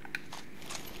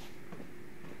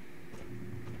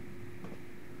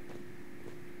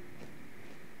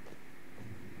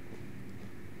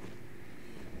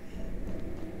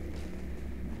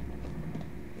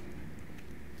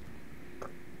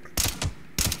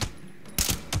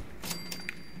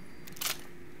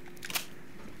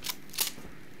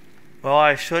 Well,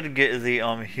 I should get the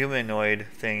humanoid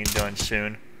thing done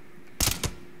soon.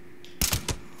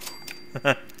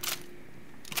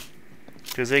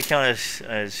 Because they count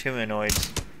as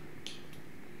humanoids.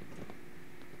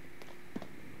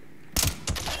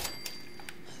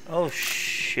 Oh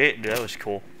shit, dude, that was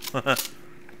cool.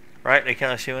 Right, they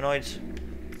count as humanoids?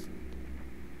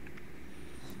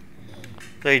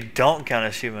 They don't count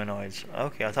as humanoids.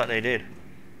 Okay, I thought they did.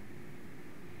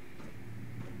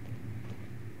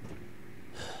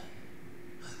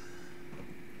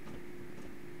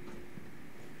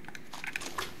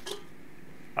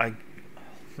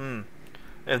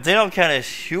 If they don't count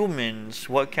as humans,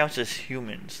 what counts as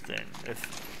humans then?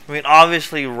 I mean,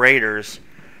 obviously raiders,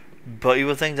 but you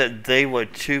would think that they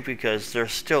would too because they're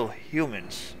still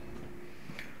humans.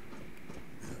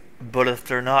 But if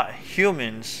they're not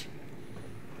humans,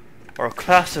 or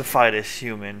classified as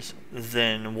humans,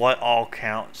 then what all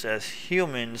counts as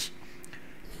humans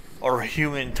or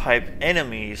human type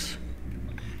enemies?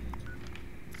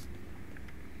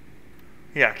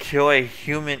 Yeah, kill a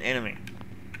human enemy.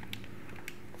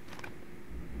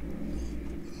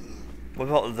 What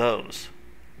about those?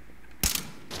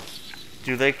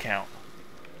 Do they count?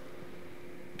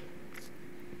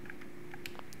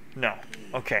 No.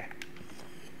 Okay.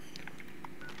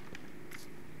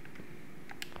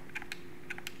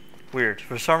 Weird.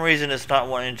 For some reason, it's not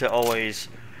wanting to always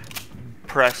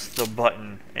press the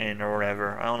button in or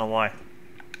whatever. I don't know why.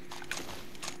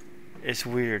 It's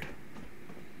weird.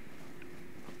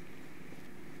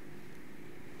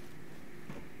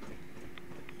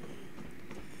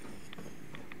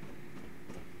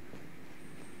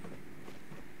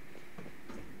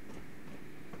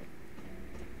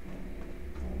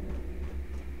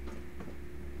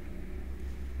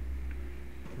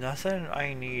 Nothing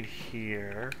I need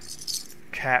here.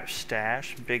 Cap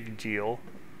stash, big deal.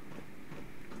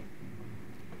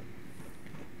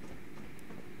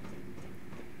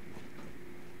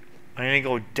 I need to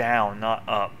go down, not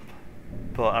up.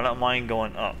 But I don't mind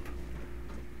going up.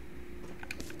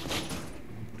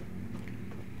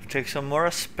 Take some more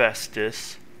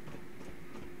asbestos.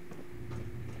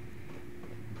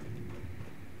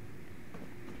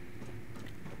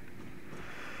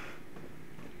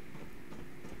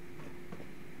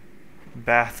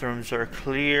 Bathrooms are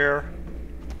clear.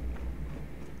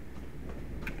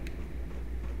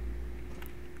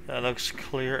 That looks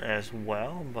clear as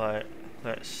well, but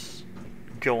let's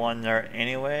go on there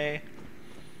anyway,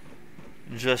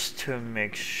 just to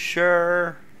make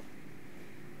sure.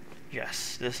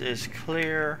 Yes, this is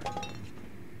clear.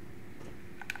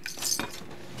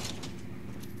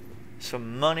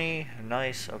 Some money,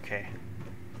 nice, okay.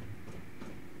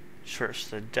 Search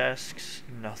the desks,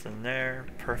 nothing there,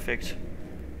 perfect.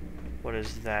 What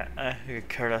is that? You could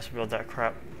care less about that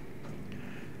crap.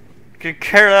 You could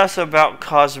care less about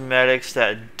cosmetics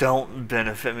that don't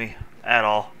benefit me at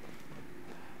all.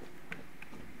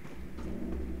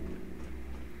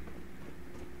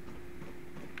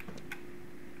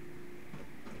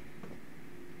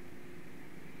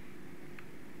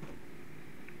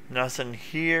 Nothing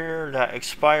here. That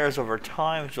expires over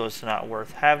time, so it's not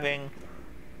worth having.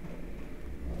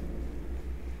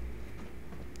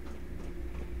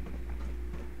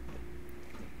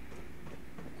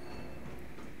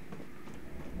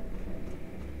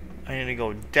 I need to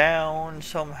go down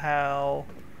somehow.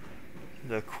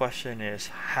 The question is,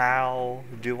 how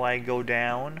do I go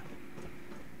down?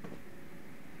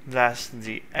 That's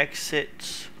the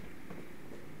exit.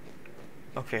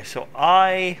 Okay, so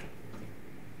I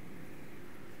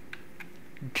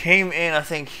came in, I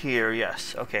think, here.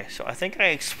 Yes. Okay, so I think I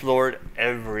explored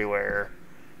everywhere.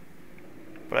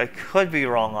 But I could be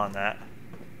wrong on that.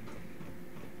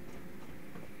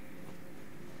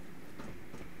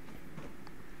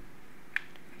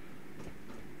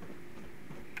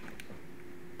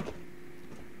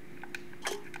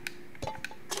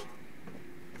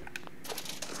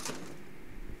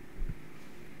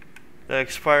 That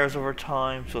expires over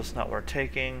time, so it's not worth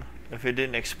taking. If it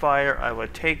didn't expire, I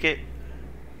would take it.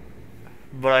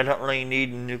 But I don't really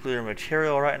need nuclear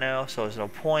material right now, so there's no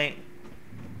point.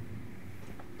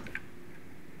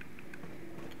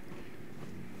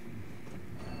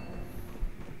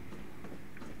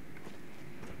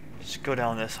 Just go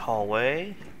down this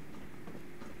hallway.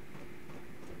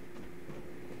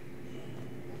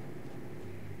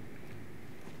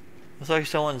 Looks like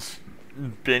someone's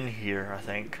been here, I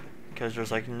think. Because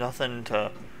there's like nothing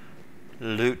to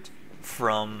loot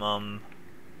from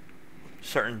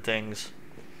certain things.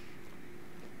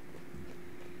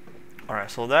 Alright,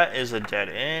 so that is a dead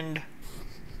end.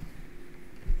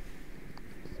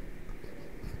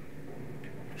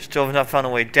 Still have not found a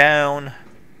way down.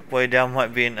 Way down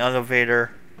might be an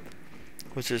elevator,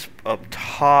 which is up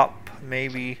top,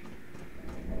 maybe.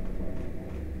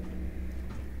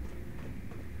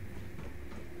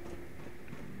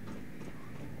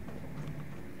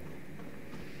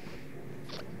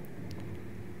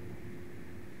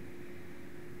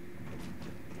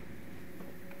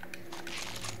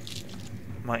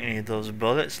 Might need those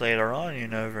bullets later on, you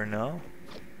never know.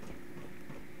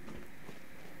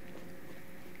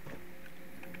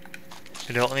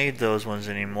 You don't need those ones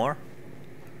anymore.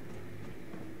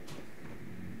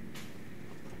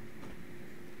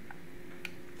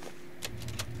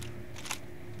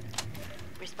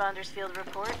 Responders field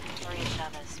report. Maria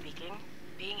Chavez speaking.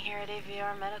 Being here at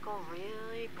AVR Medical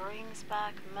really brings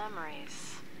back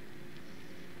memories.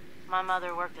 My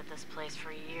mother worked at this place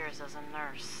for years as a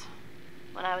nurse.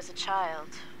 When I was a child,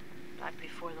 back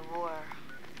before the war,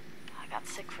 I got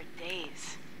sick for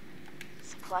days.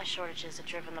 Supply shortages had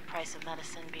driven the price of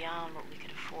medicine beyond what we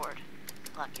could afford.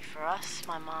 Lucky for us,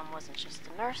 my mom wasn't just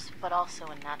a nurse, but also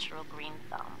a natural green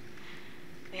thumb.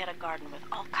 We had a garden with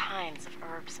all kinds of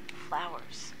herbs and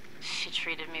flowers. She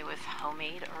treated me with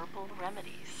homemade herbal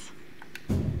remedies.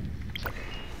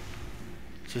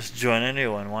 Just join a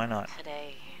new one, why not?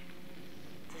 Today,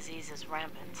 disease is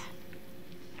rampant.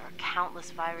 There are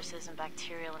countless viruses and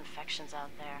bacterial infections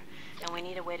out there, and we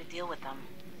need a way to deal with them.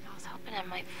 I was hoping I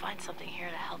might find something here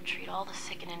to help treat all the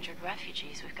sick and injured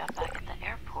refugees we've got back at the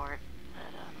airport,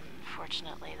 but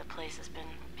unfortunately the place has been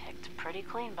picked pretty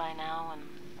clean by now, and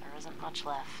there isn't much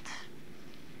left.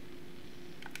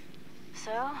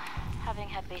 So, having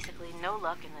had basically no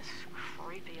luck in this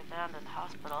creepy abandoned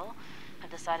hospital, I've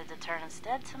decided to turn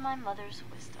instead to my mother's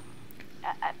wisdom.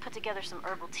 I put together some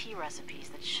herbal tea recipes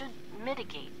that should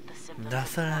mitigate the symptoms.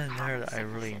 Nothing of in there that I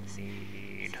really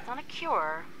need. It's not a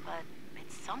cure, but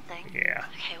it's something. Yeah.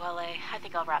 Okay, well, I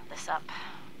think I'll wrap this up.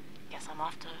 Guess I'm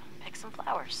off to pick some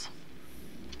flowers.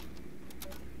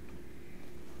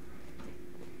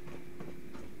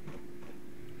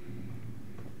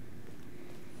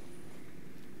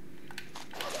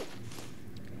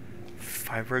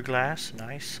 Fiberglass,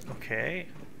 nice, okay.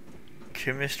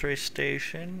 Chemistry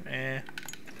station,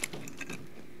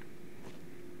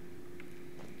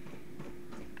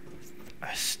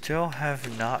 I still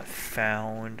have not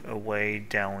found a way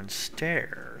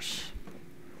downstairs.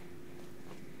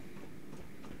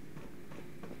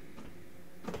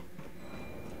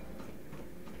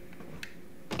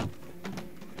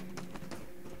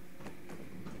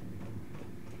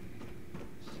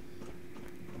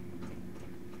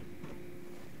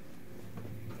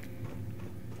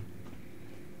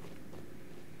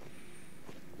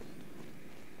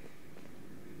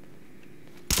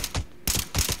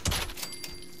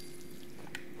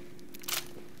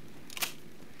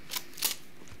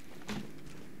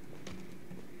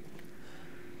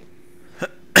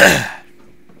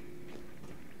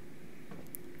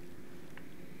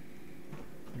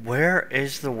 Where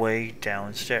is the way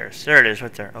downstairs? There it is,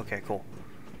 right there. Okay, cool.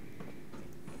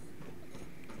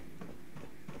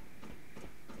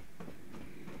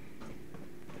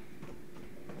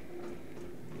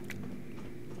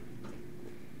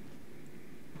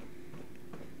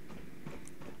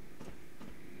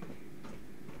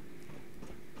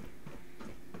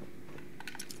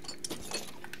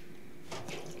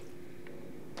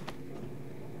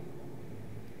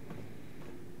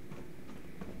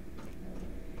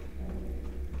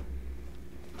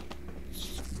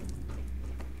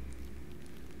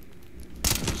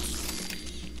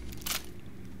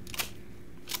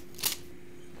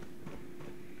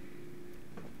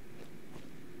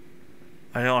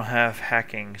 I don't have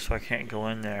hacking, so I can't go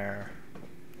in there.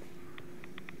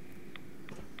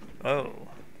 Oh.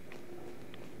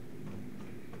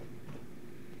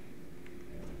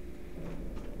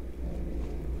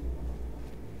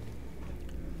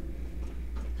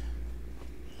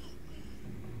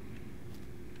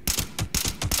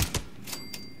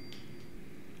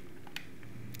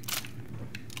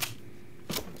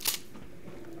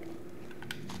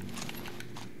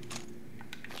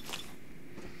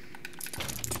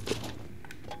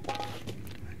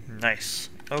 Nice.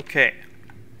 Okay.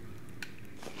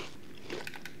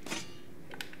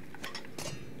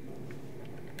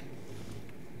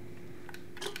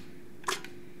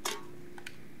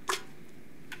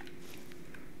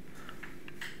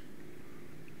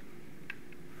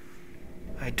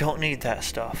 I don't need that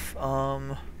stuff.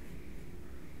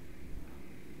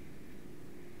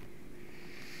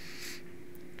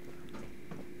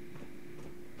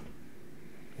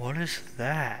 What is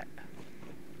that?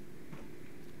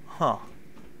 Huh.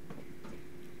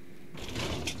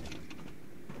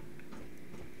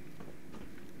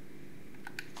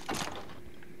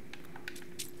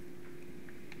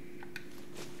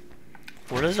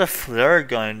 What does a flare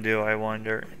gun do, I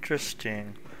wonder?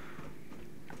 Interesting.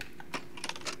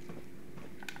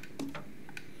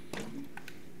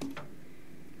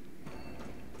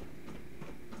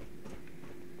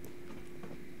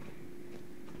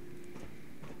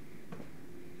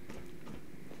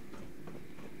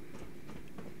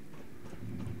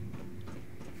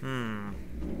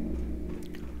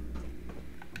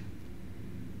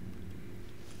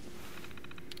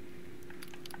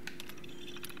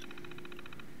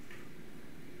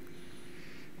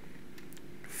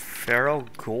 Feral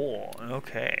ghoul,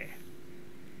 okay.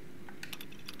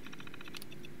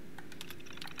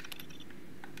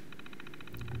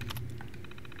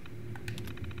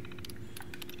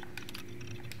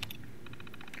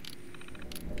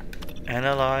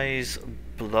 Analyze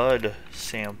blood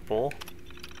sample.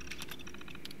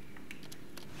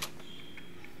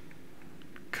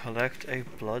 Collect a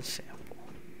blood sample.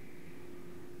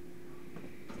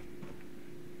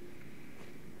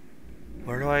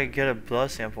 Where do I get a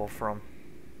blood sample from?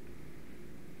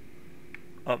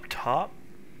 Up top?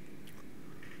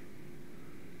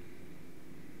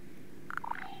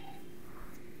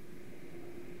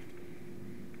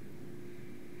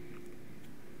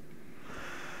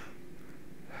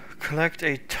 Collect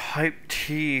a Type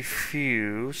T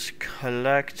fuse.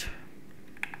 Collect...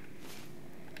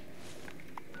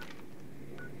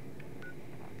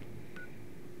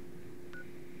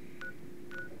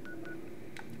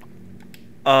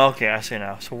 Oh, okay, I see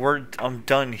now. So I'm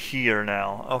done here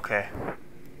now. Okay.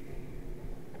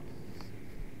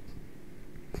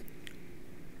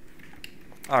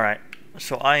 Alright.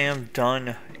 So I am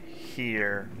done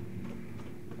here.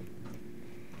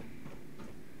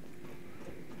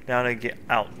 Now to get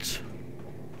out.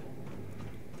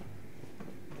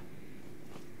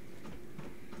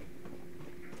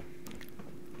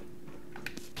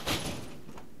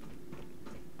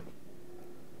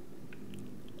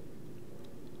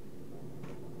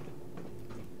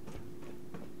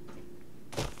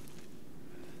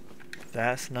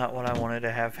 That's not what I wanted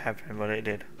to have happen, but it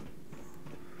did.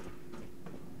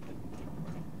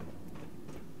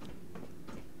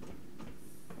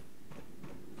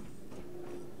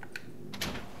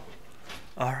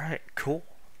 Alright, cool.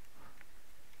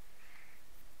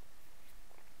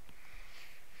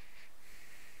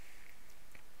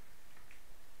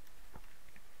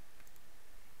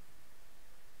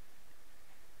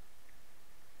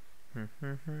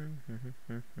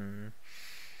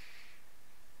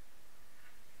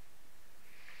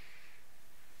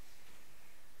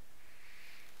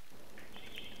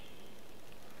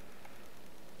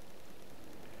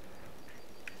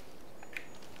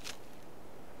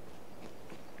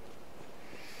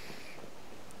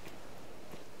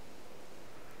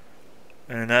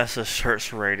 And that's the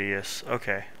search radius.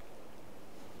 Okay.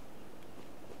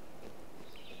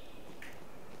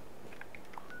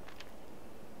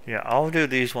 Yeah, I'll do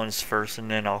these ones first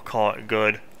and then I'll call it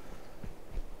good.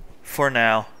 For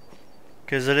now.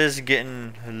 Because it is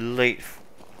getting late.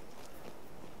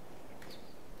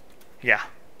 Yeah,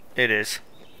 it is.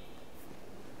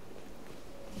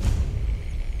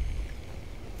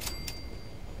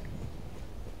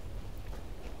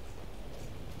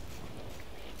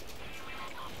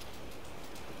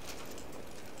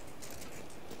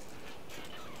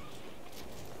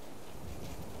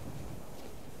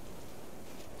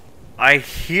 I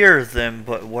hear them,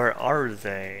 but where are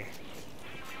they?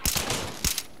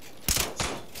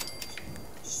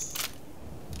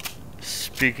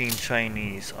 Speaking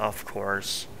Chinese, of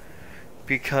course.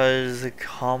 Because the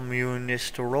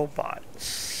communist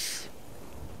robots.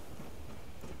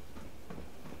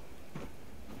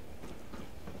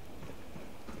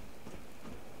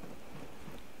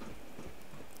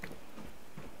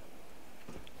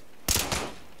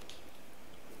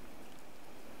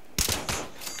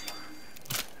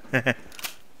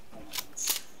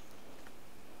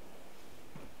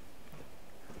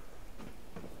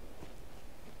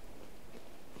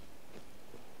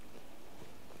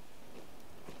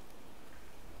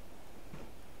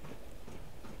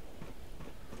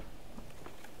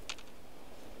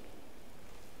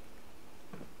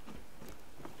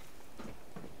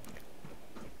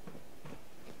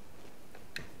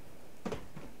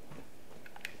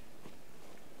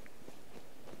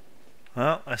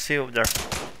 Well, I see up there.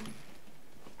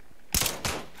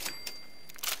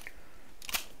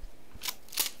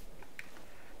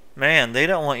 Man, they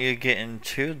don't want you getting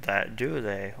to that, do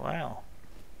they? Wow.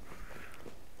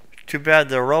 Too bad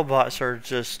the robots are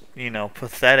just, you know,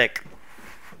 pathetic.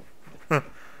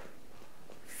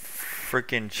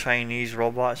 Freaking Chinese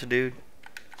robots, dude.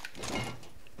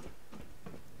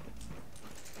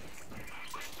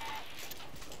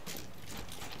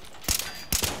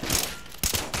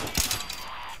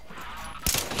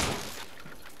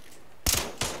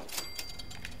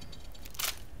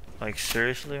 Like,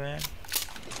 seriously, man?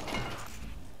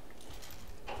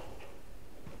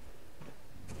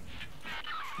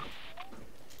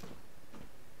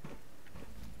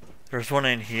 There's one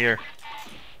in here.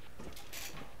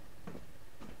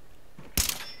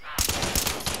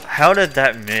 How did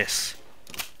that miss?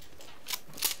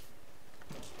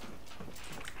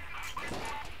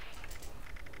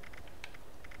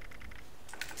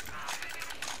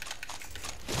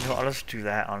 You know, I'll just do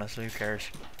that, honestly, who cares?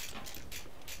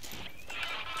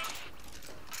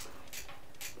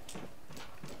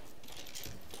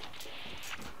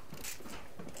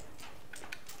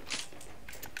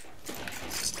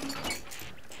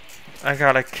 I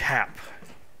got a cap.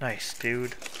 Nice,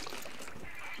 dude.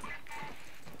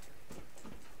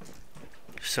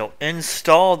 So,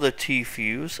 install the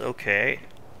T-fuse. Okay.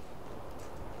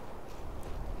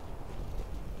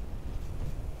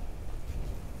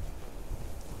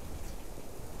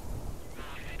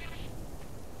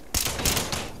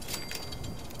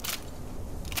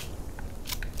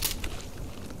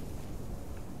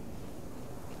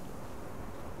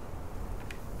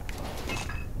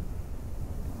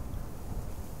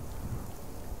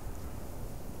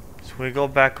 we go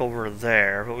back over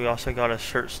there, but we also gotta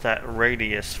search that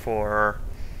radius for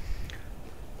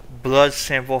blood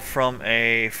sample from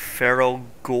a feral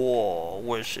ghoul,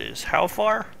 which is how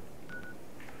far?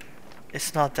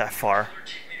 It's not that far.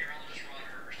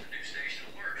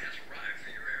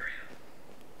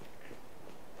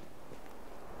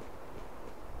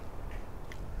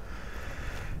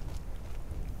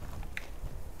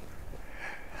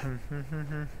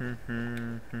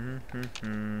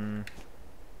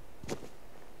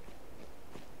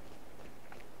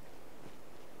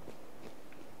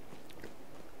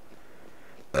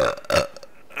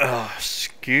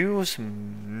 Excuse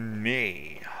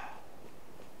me.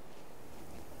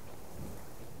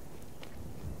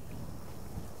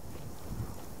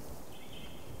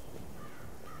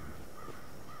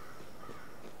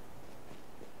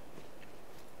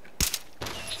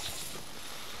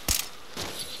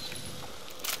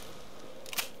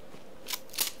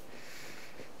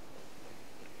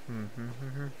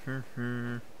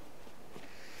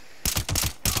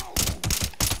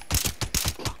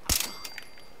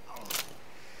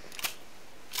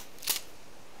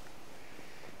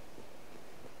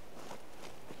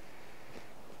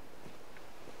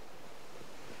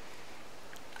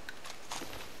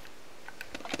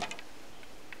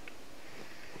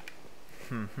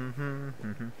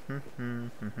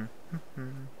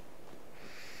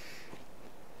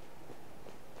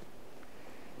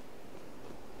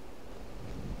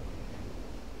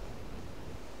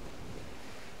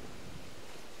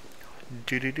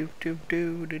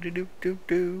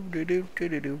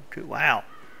 Wow.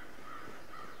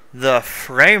 The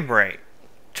frame rate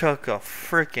took a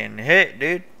freaking hit,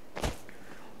 dude.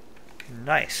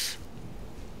 Nice.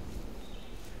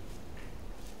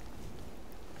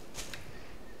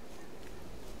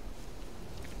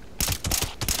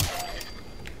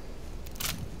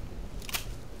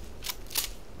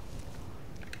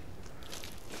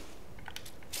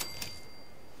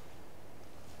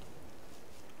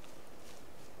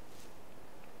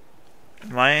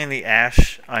 Am I in the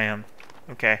ash? I am.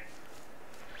 Okay.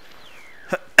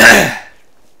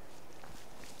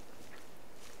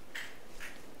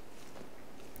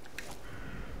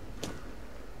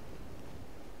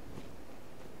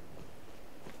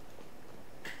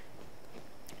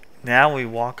 Now we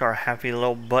walk our happy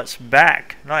little butts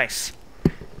back. Nice.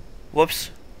 Whoops.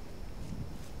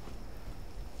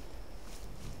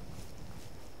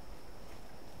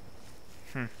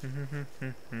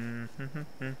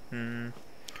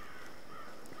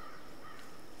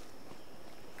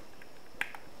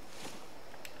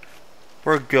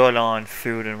 We're good on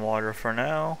food and water for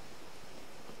now.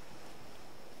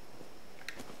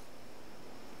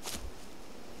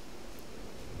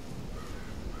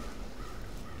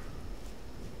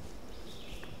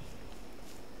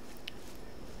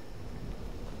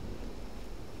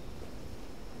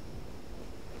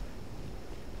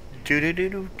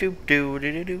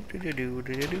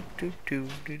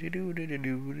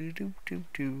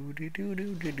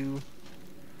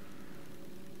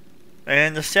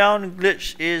 And the sound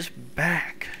glitch is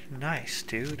back. Nice,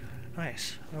 dude.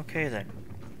 Nice. Okay then.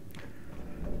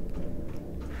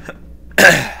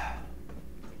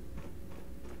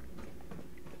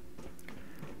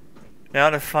 Now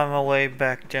to find my way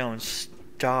back downstairs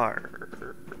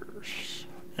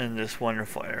in this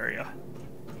wonderful area.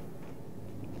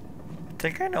 I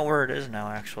think I know where it is now,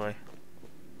 actually.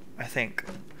 I think.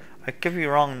 I could be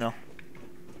wrong, though.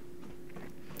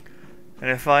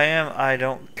 And if I am, I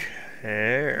don't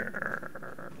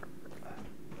care.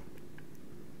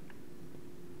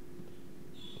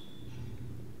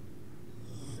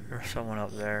 There's someone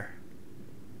up there.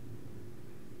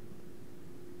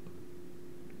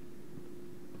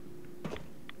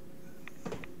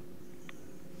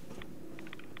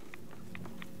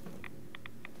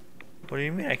 What do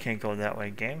you mean I can't go that way,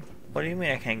 game? What do you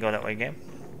mean I can't go that way, game?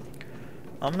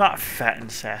 I'm not fat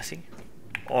and sassy.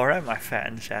 Or am I fat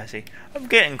and sassy? I'm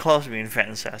getting close to being fat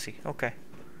and sassy. Okay.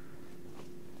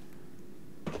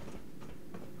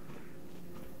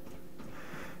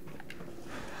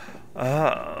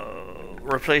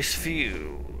 Replace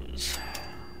fuse.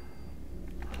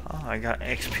 Oh, I got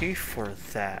XP for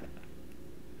that.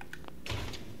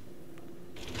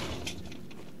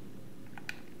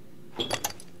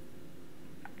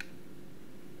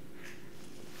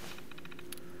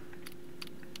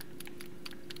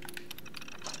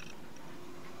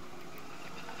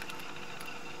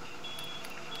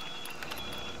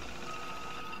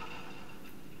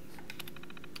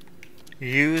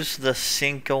 Use the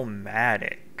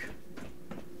Syncomatic.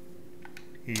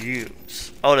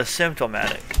 Use. Oh, the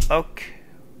symptomatic. Okay.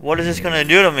 What is this gonna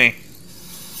do to me?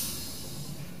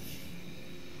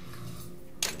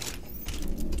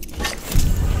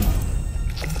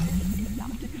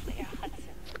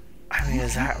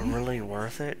 is that really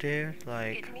worth it, dude?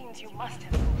 Like, It means you must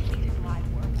have completed my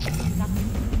work and nothing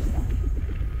for yourself.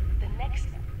 The next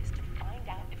step is to find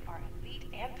out if our elite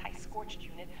anti-scorched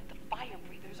unit, the fire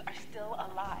breathers, are still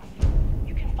alive.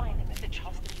 You can find them at the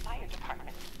Charleston Fire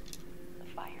Department. The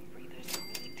fire breathers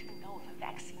need to know the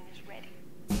vaccine is ready.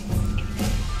 If they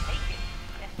can make it,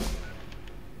 then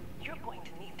you're going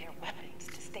to need their weapons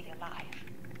to stay alive.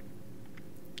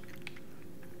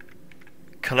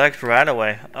 collect right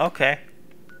away. Okay.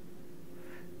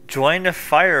 Join the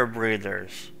fire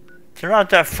breathers. They're not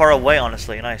that far away,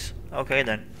 honestly. Nice. Okay,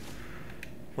 then.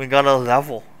 We got a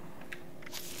level.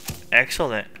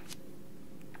 Excellent.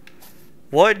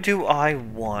 What do I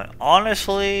want?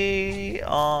 Honestly,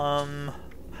 I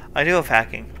do have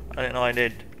hacking. I didn't know I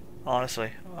did.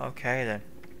 Honestly. Okay, then.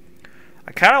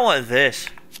 I kind of want this.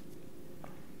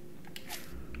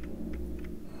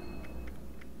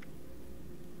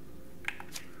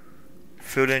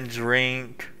 Food and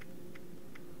drink.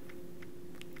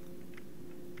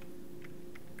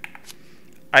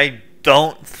 I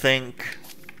don't think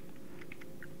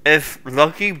if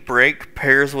Lucky Break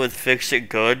pairs with Fix It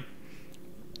Good,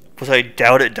 because I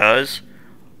doubt it does,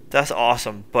 that's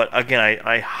awesome. But again,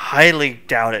 I highly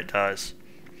doubt it does.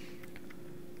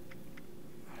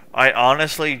 I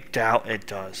honestly doubt it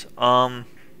does.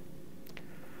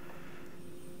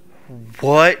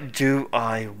 What do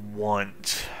I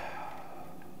want?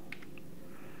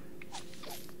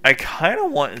 I kind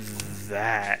of want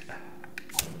that.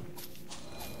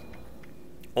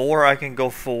 Or I can go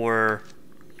for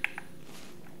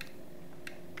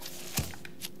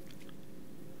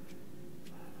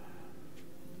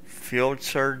Field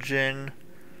Surgeon.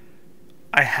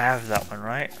 I have that one,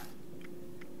 right?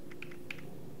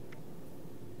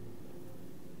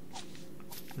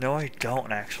 No, I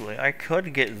don't actually. I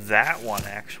could get that one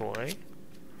actually.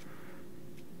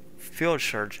 Field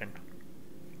Surgeon.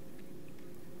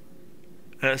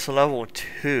 And it's level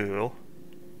 2.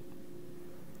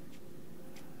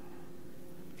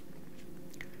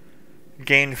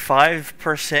 Gain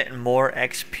 5% more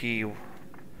XP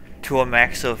to a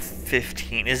max of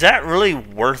 15. Is that really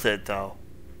worth it though?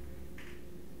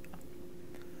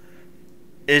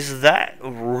 Is that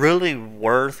really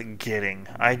worth getting?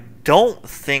 I don't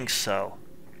think so.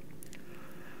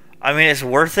 I mean, it's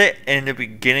worth it in the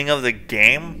beginning of the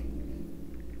game.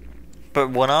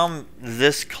 But when I'm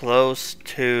this close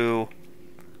to...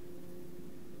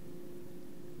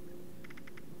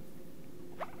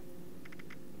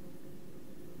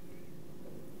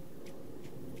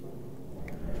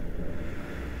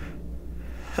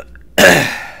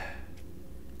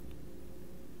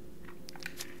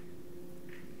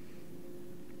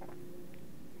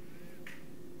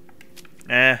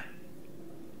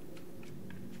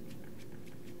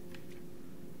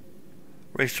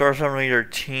 Restore some of your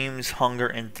team's hunger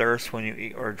and thirst when you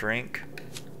eat or drink.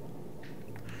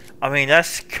 I mean,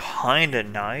 that's kinda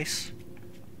nice.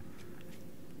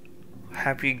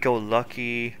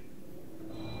 Happy-go-lucky.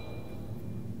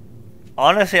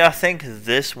 Honestly, I think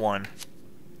this one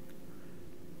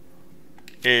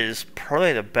is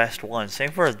probably the best one.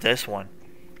 Same for this one.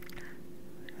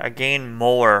 I gain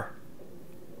more.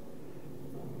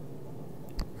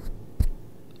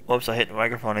 Whoops, I hit the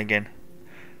microphone again.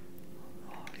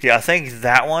 Yeah, I think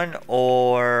that one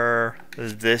or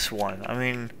this one. I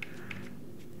mean,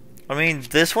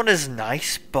 this one is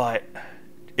nice, but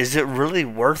is it really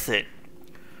worth it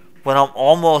when I'm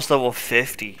almost level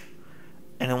 50?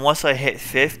 And then once I hit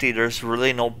 50, there's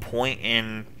really no point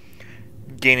in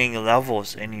gaining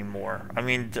levels anymore. I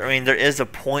mean, there is a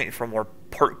point for more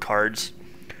perk cards,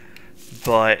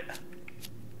 but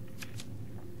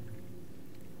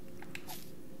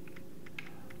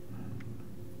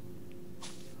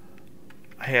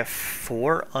I have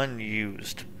 4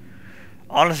 unused.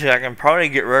 Honestly, I can probably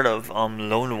get rid of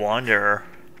Lone Wanderer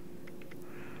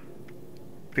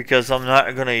because I'm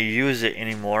not gonna use it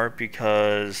anymore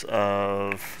because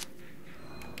of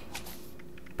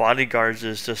Bodyguards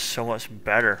is just so much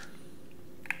better.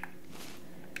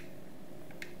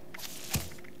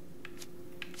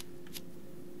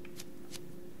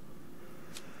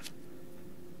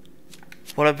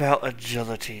 What about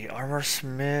agility? Armor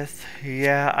Smith?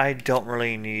 Yeah, I don't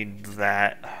really need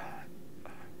that.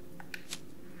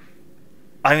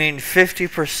 I mean,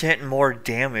 50% more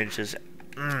damage is...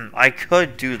 I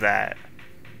could do that.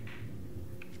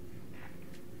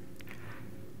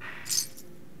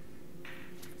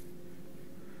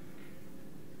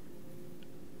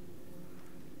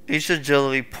 Each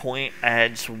agility point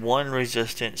adds 1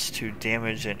 resistance to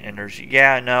damage and energy.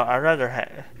 Yeah, no, I'd rather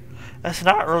have... That's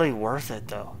not really worth it,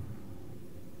 though.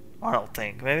 I don't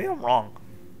think. Maybe I'm wrong.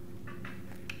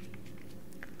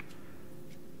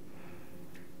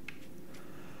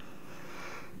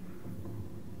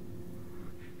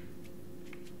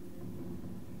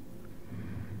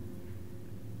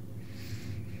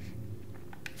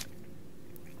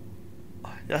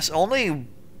 That's only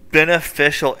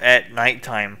beneficial at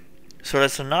nighttime. So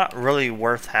that's not really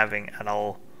worth having at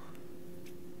all.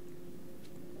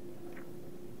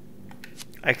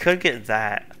 I could get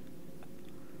that.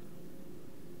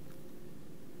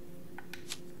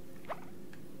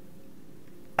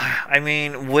 I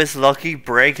mean, with Lucky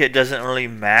Break, it doesn't really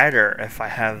matter if I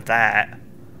have that.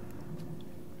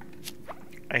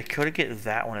 I could get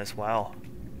that one as well.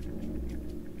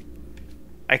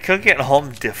 I could get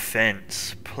Home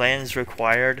Defense. Plans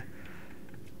required.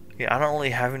 Yeah, I don't really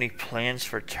have any plans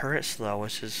for turrets though,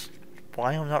 which is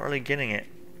why I'm not really getting it.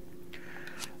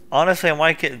 Honestly, I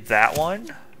might get that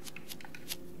one.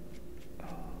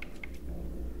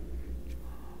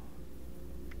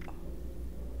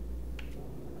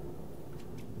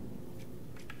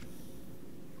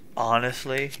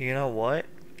 Honestly, you know what?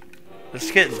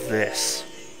 Let's get this.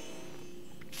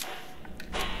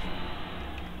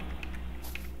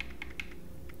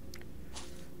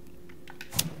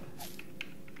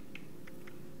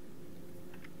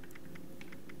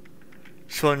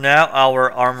 So now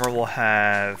our armor will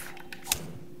have...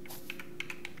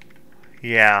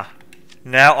 Yeah.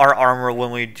 Now our armor, when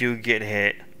we do get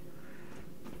hit,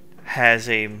 has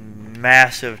a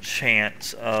massive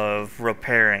chance of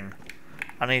repairing.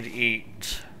 I need to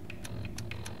eat.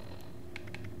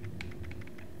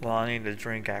 Well, I need to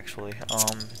drink actually.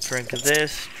 Drink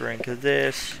this,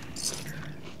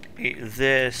 eat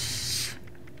this,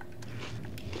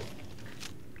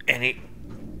 and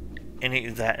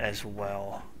eat that as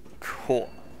well. Cool.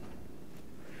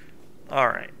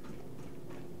 Alright.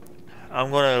 I'm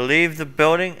gonna leave the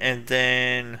building and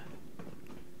then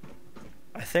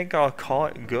I think I'll call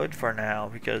it good for now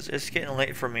because it's getting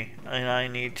late for me and I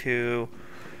need to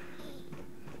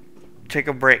take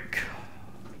a break.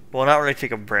 Well, not really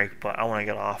take a break, but I want to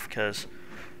get off because,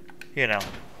 you know,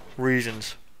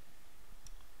 reasons.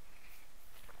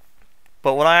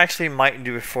 But what I actually might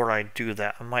do before I do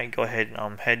that, I might go ahead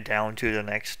and head down to the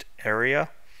next area.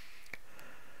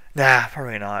 Nah,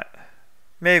 probably not.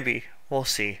 Maybe. We'll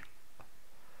see.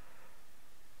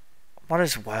 Might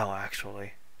as well,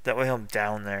 actually. That way I'm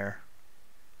down there.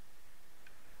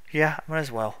 Yeah, might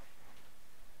as well.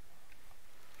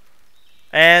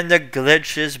 And the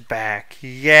glitch is back.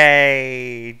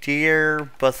 Yay! Dear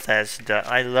Bethesda,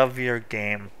 I love your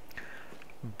game.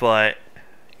 But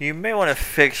you may want to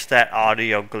fix that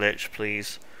audio glitch,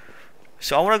 please.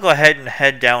 So I want to go ahead and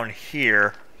head down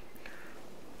here.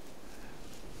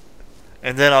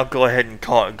 And then I'll go ahead and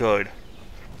call it good.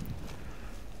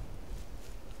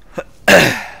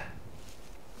 I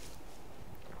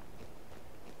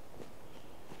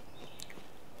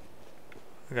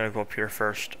gotta go up here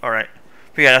first. Alright.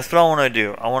 But yeah, that's what I want to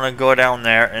do. I want to go down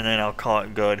there and then I'll call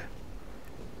it good.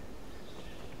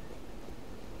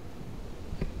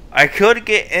 I could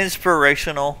get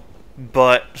inspirational,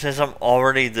 but since I'm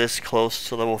already this close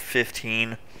to level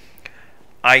 15,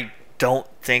 I don't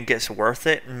think it's worth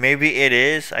it. Maybe it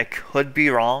is. I could be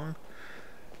wrong.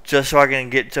 Just so I can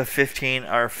get to 15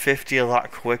 or 50 a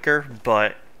lot quicker,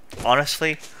 but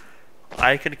honestly,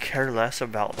 I could care less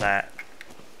about that.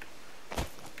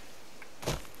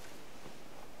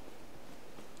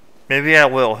 Maybe I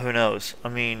will, who knows? I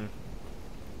mean,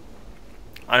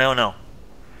 I don't know.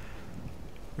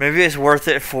 Maybe it's worth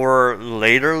it for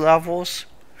later levels,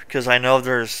 because I know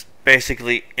there's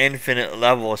basically infinite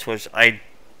levels, which I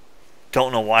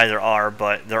don't know why there are,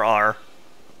 but there are.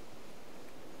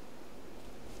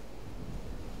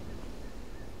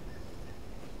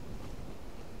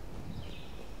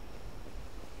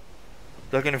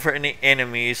 Looking for any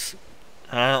enemies,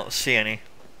 and I don't see any.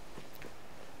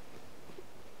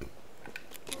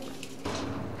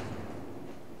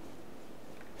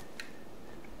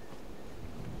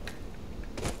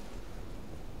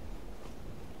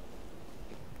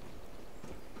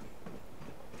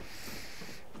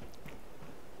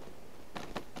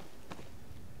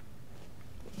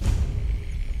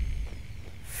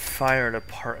 Fire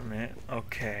department,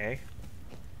 okay.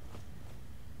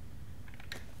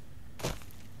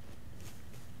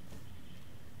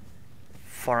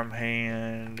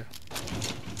 Farmhand,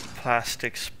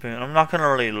 plastic spoon. I'm not gonna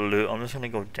really loot. I'm just gonna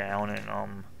go down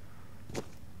and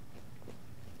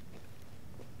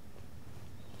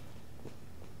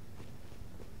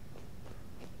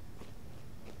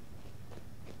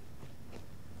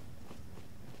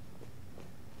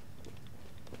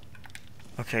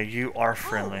Okay, you are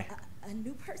friendly. Oh, a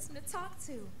new person to talk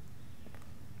to.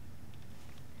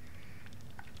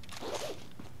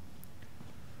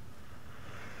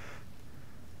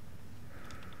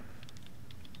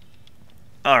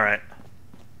 Alright.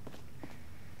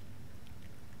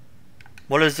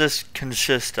 What does this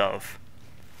consist of?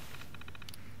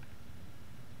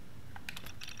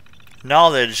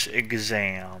 Knowledge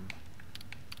exam.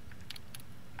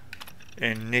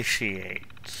 Initiates.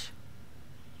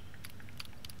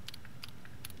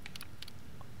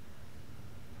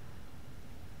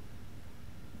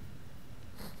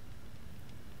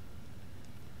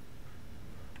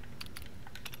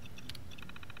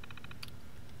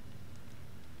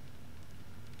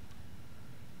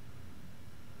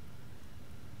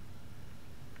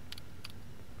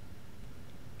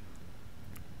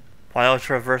 While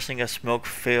traversing a smoke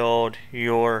field,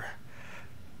 your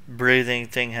breathing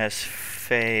thing has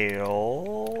failed.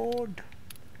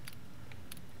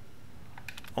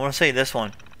 I want to say this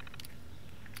one.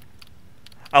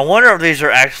 I wonder if these are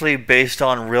actually based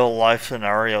on real life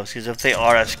scenarios, because if they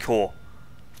are, that's cool.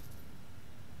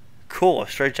 Cool, a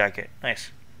straitjacket.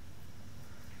 Nice.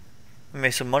 We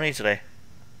made some money today.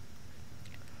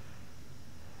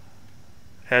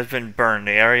 Has been burned.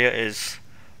 The area is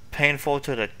painful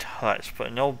to the touch,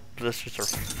 but no blisters are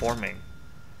forming.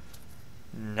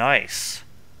 Nice.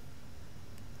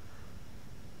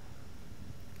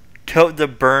 Tote the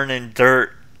burning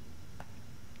dirt.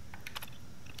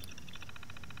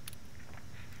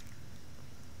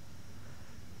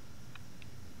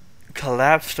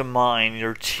 Collapse the mine.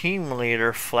 Your team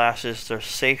leader flashes their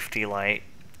safety light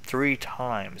 3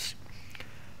 times.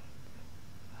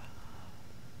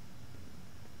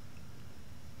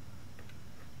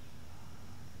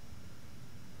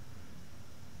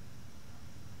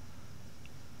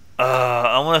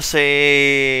 I'm gonna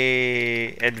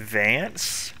say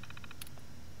advance.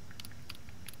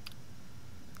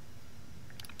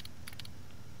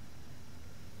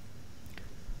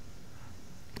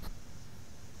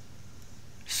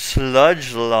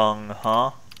 Sludge lung,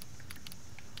 huh?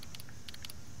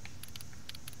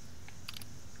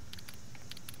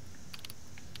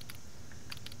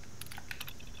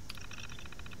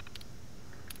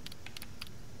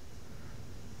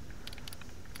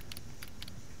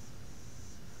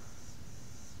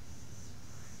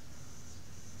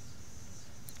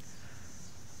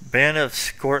 Band of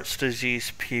scorched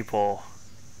disease people.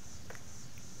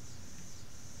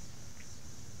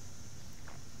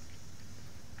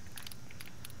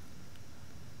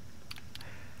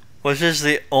 Which is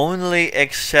the only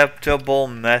acceptable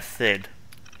method?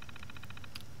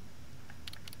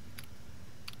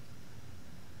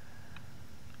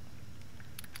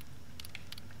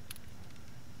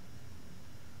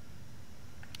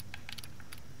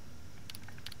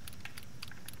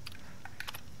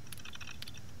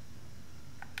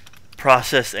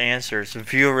 Process answers.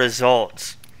 View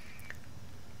results.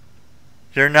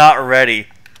 You're not ready.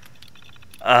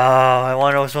 Oh, I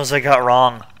wonder which ones I got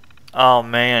wrong. Oh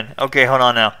man. Okay, hold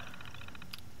on now.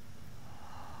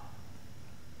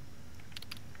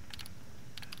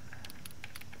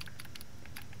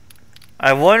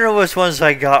 I wonder which ones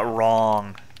I got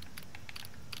wrong.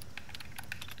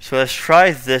 So let's try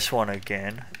this one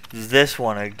again. This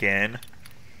one again.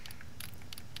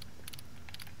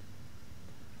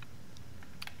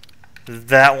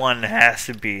 That one has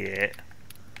to be it.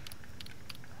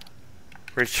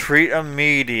 Retreat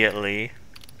immediately.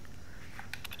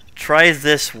 Try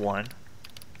this one.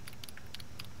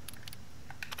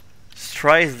 Let's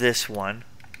try this one.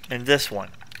 And this one.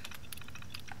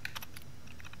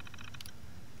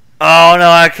 Oh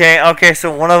no, okay. Okay,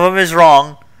 so one of them is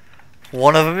wrong.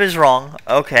 One of them is wrong.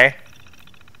 Okay.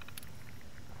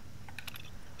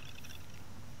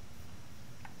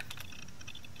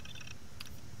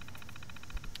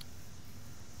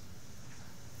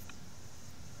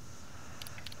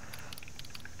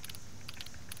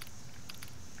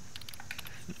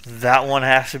 That one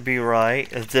has to be right.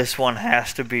 This one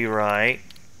has to be right.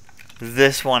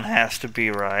 This one has to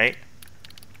be right.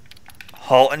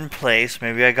 Halt in place.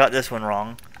 Maybe I got this one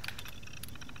wrong.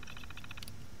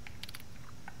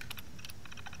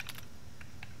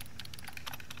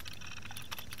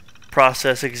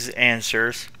 Process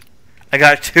answers. I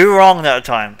got 2 wrong that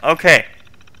time. Okay.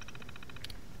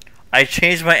 I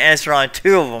changed my answer on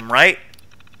 2 of them, right?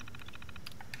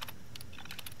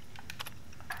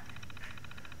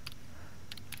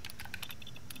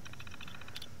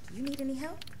 You need any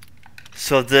help?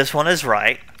 So this one is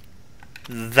right.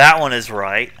 That one is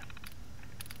right.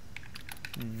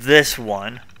 This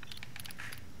one.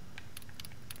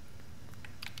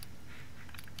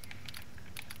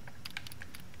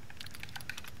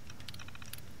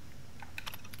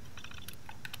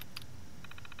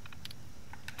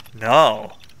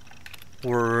 No.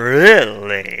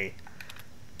 Really?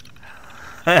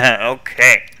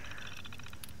 Okay.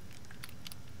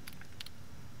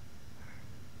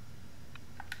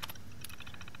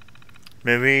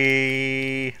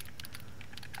 Maybe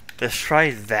Let's try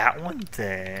that one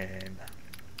then.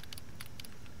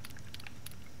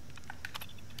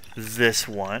 This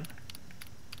one.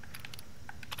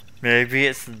 Maybe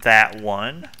it's that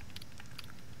one.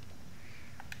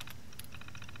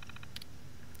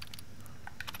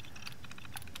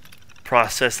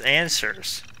 Process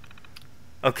answers.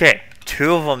 Okay,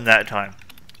 2 of them that time.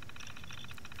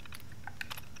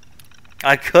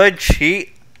 I could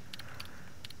cheat.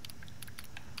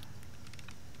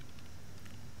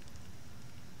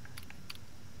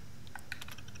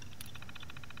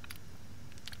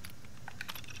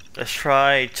 Let's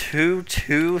try 2,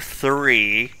 2,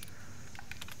 3,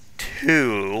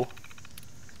 2,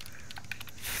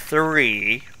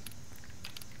 3,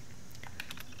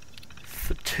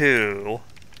 2,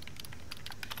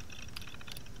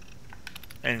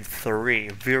 and 3.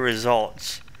 View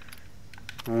results.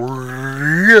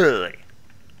 Really?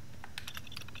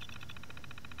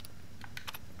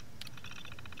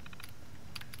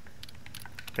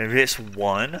 Maybe it's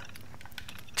 1,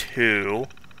 2.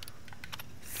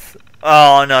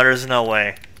 Oh no, there's no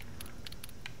way.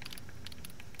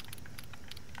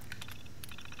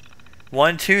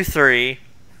 1, 2, 3,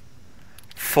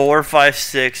 4, 5,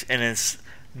 6, and it's.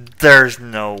 There's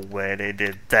no way they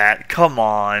did that. Come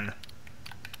on.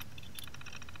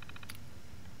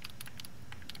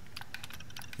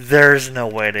 There's no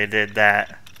way they did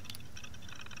that.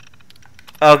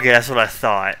 Okay, that's what I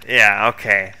thought. Yeah,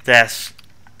 okay. That's.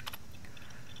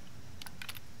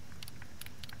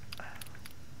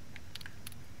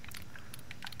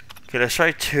 Okay, let's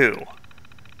try 2.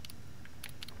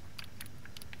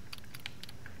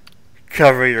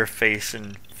 Cover your face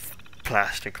in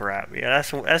plastic wrap. Yeah,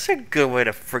 that's a good way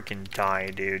to freaking die,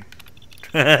 dude.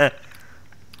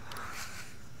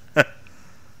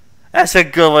 That's a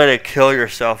good way to kill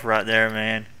yourself right there,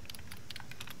 man.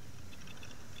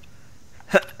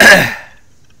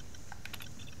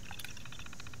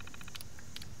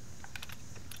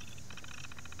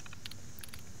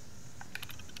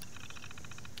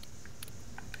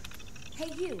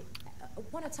 Hey, you.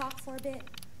 Want to talk for a bit?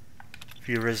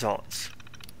 View results.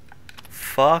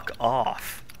 Fuck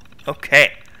off.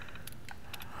 Okay.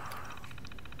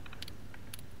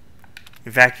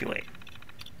 Evacuate.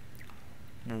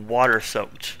 Water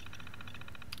soaked.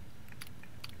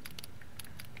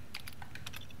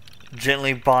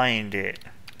 Gently bind it.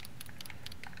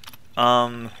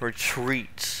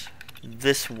 Retreat.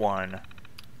 This one.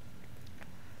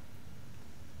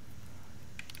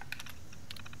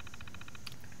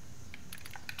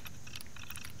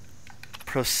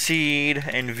 Proceed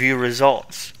and view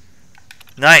results.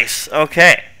 Nice.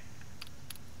 Okay.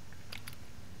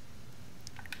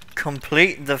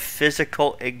 Complete the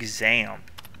physical exam.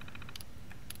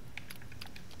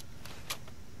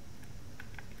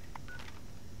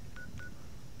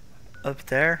 Up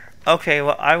there? Okay,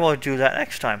 well, I will do that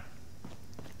next time.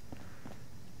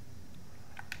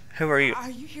 Who are you? Are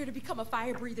you here to become a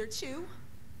fire breather too?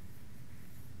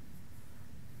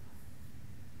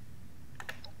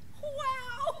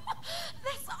 Wow!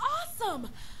 That's awesome!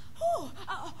 Whew.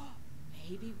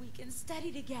 Maybe we can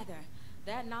study together.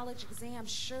 That knowledge exam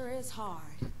sure is hard.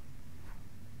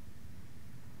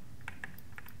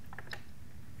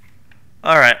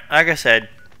 Alright, like I said,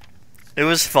 it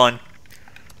was fun.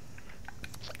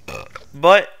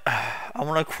 But I'm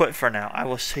going to quit for now. I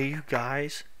will see you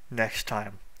guys next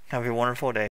time. Have a wonderful day.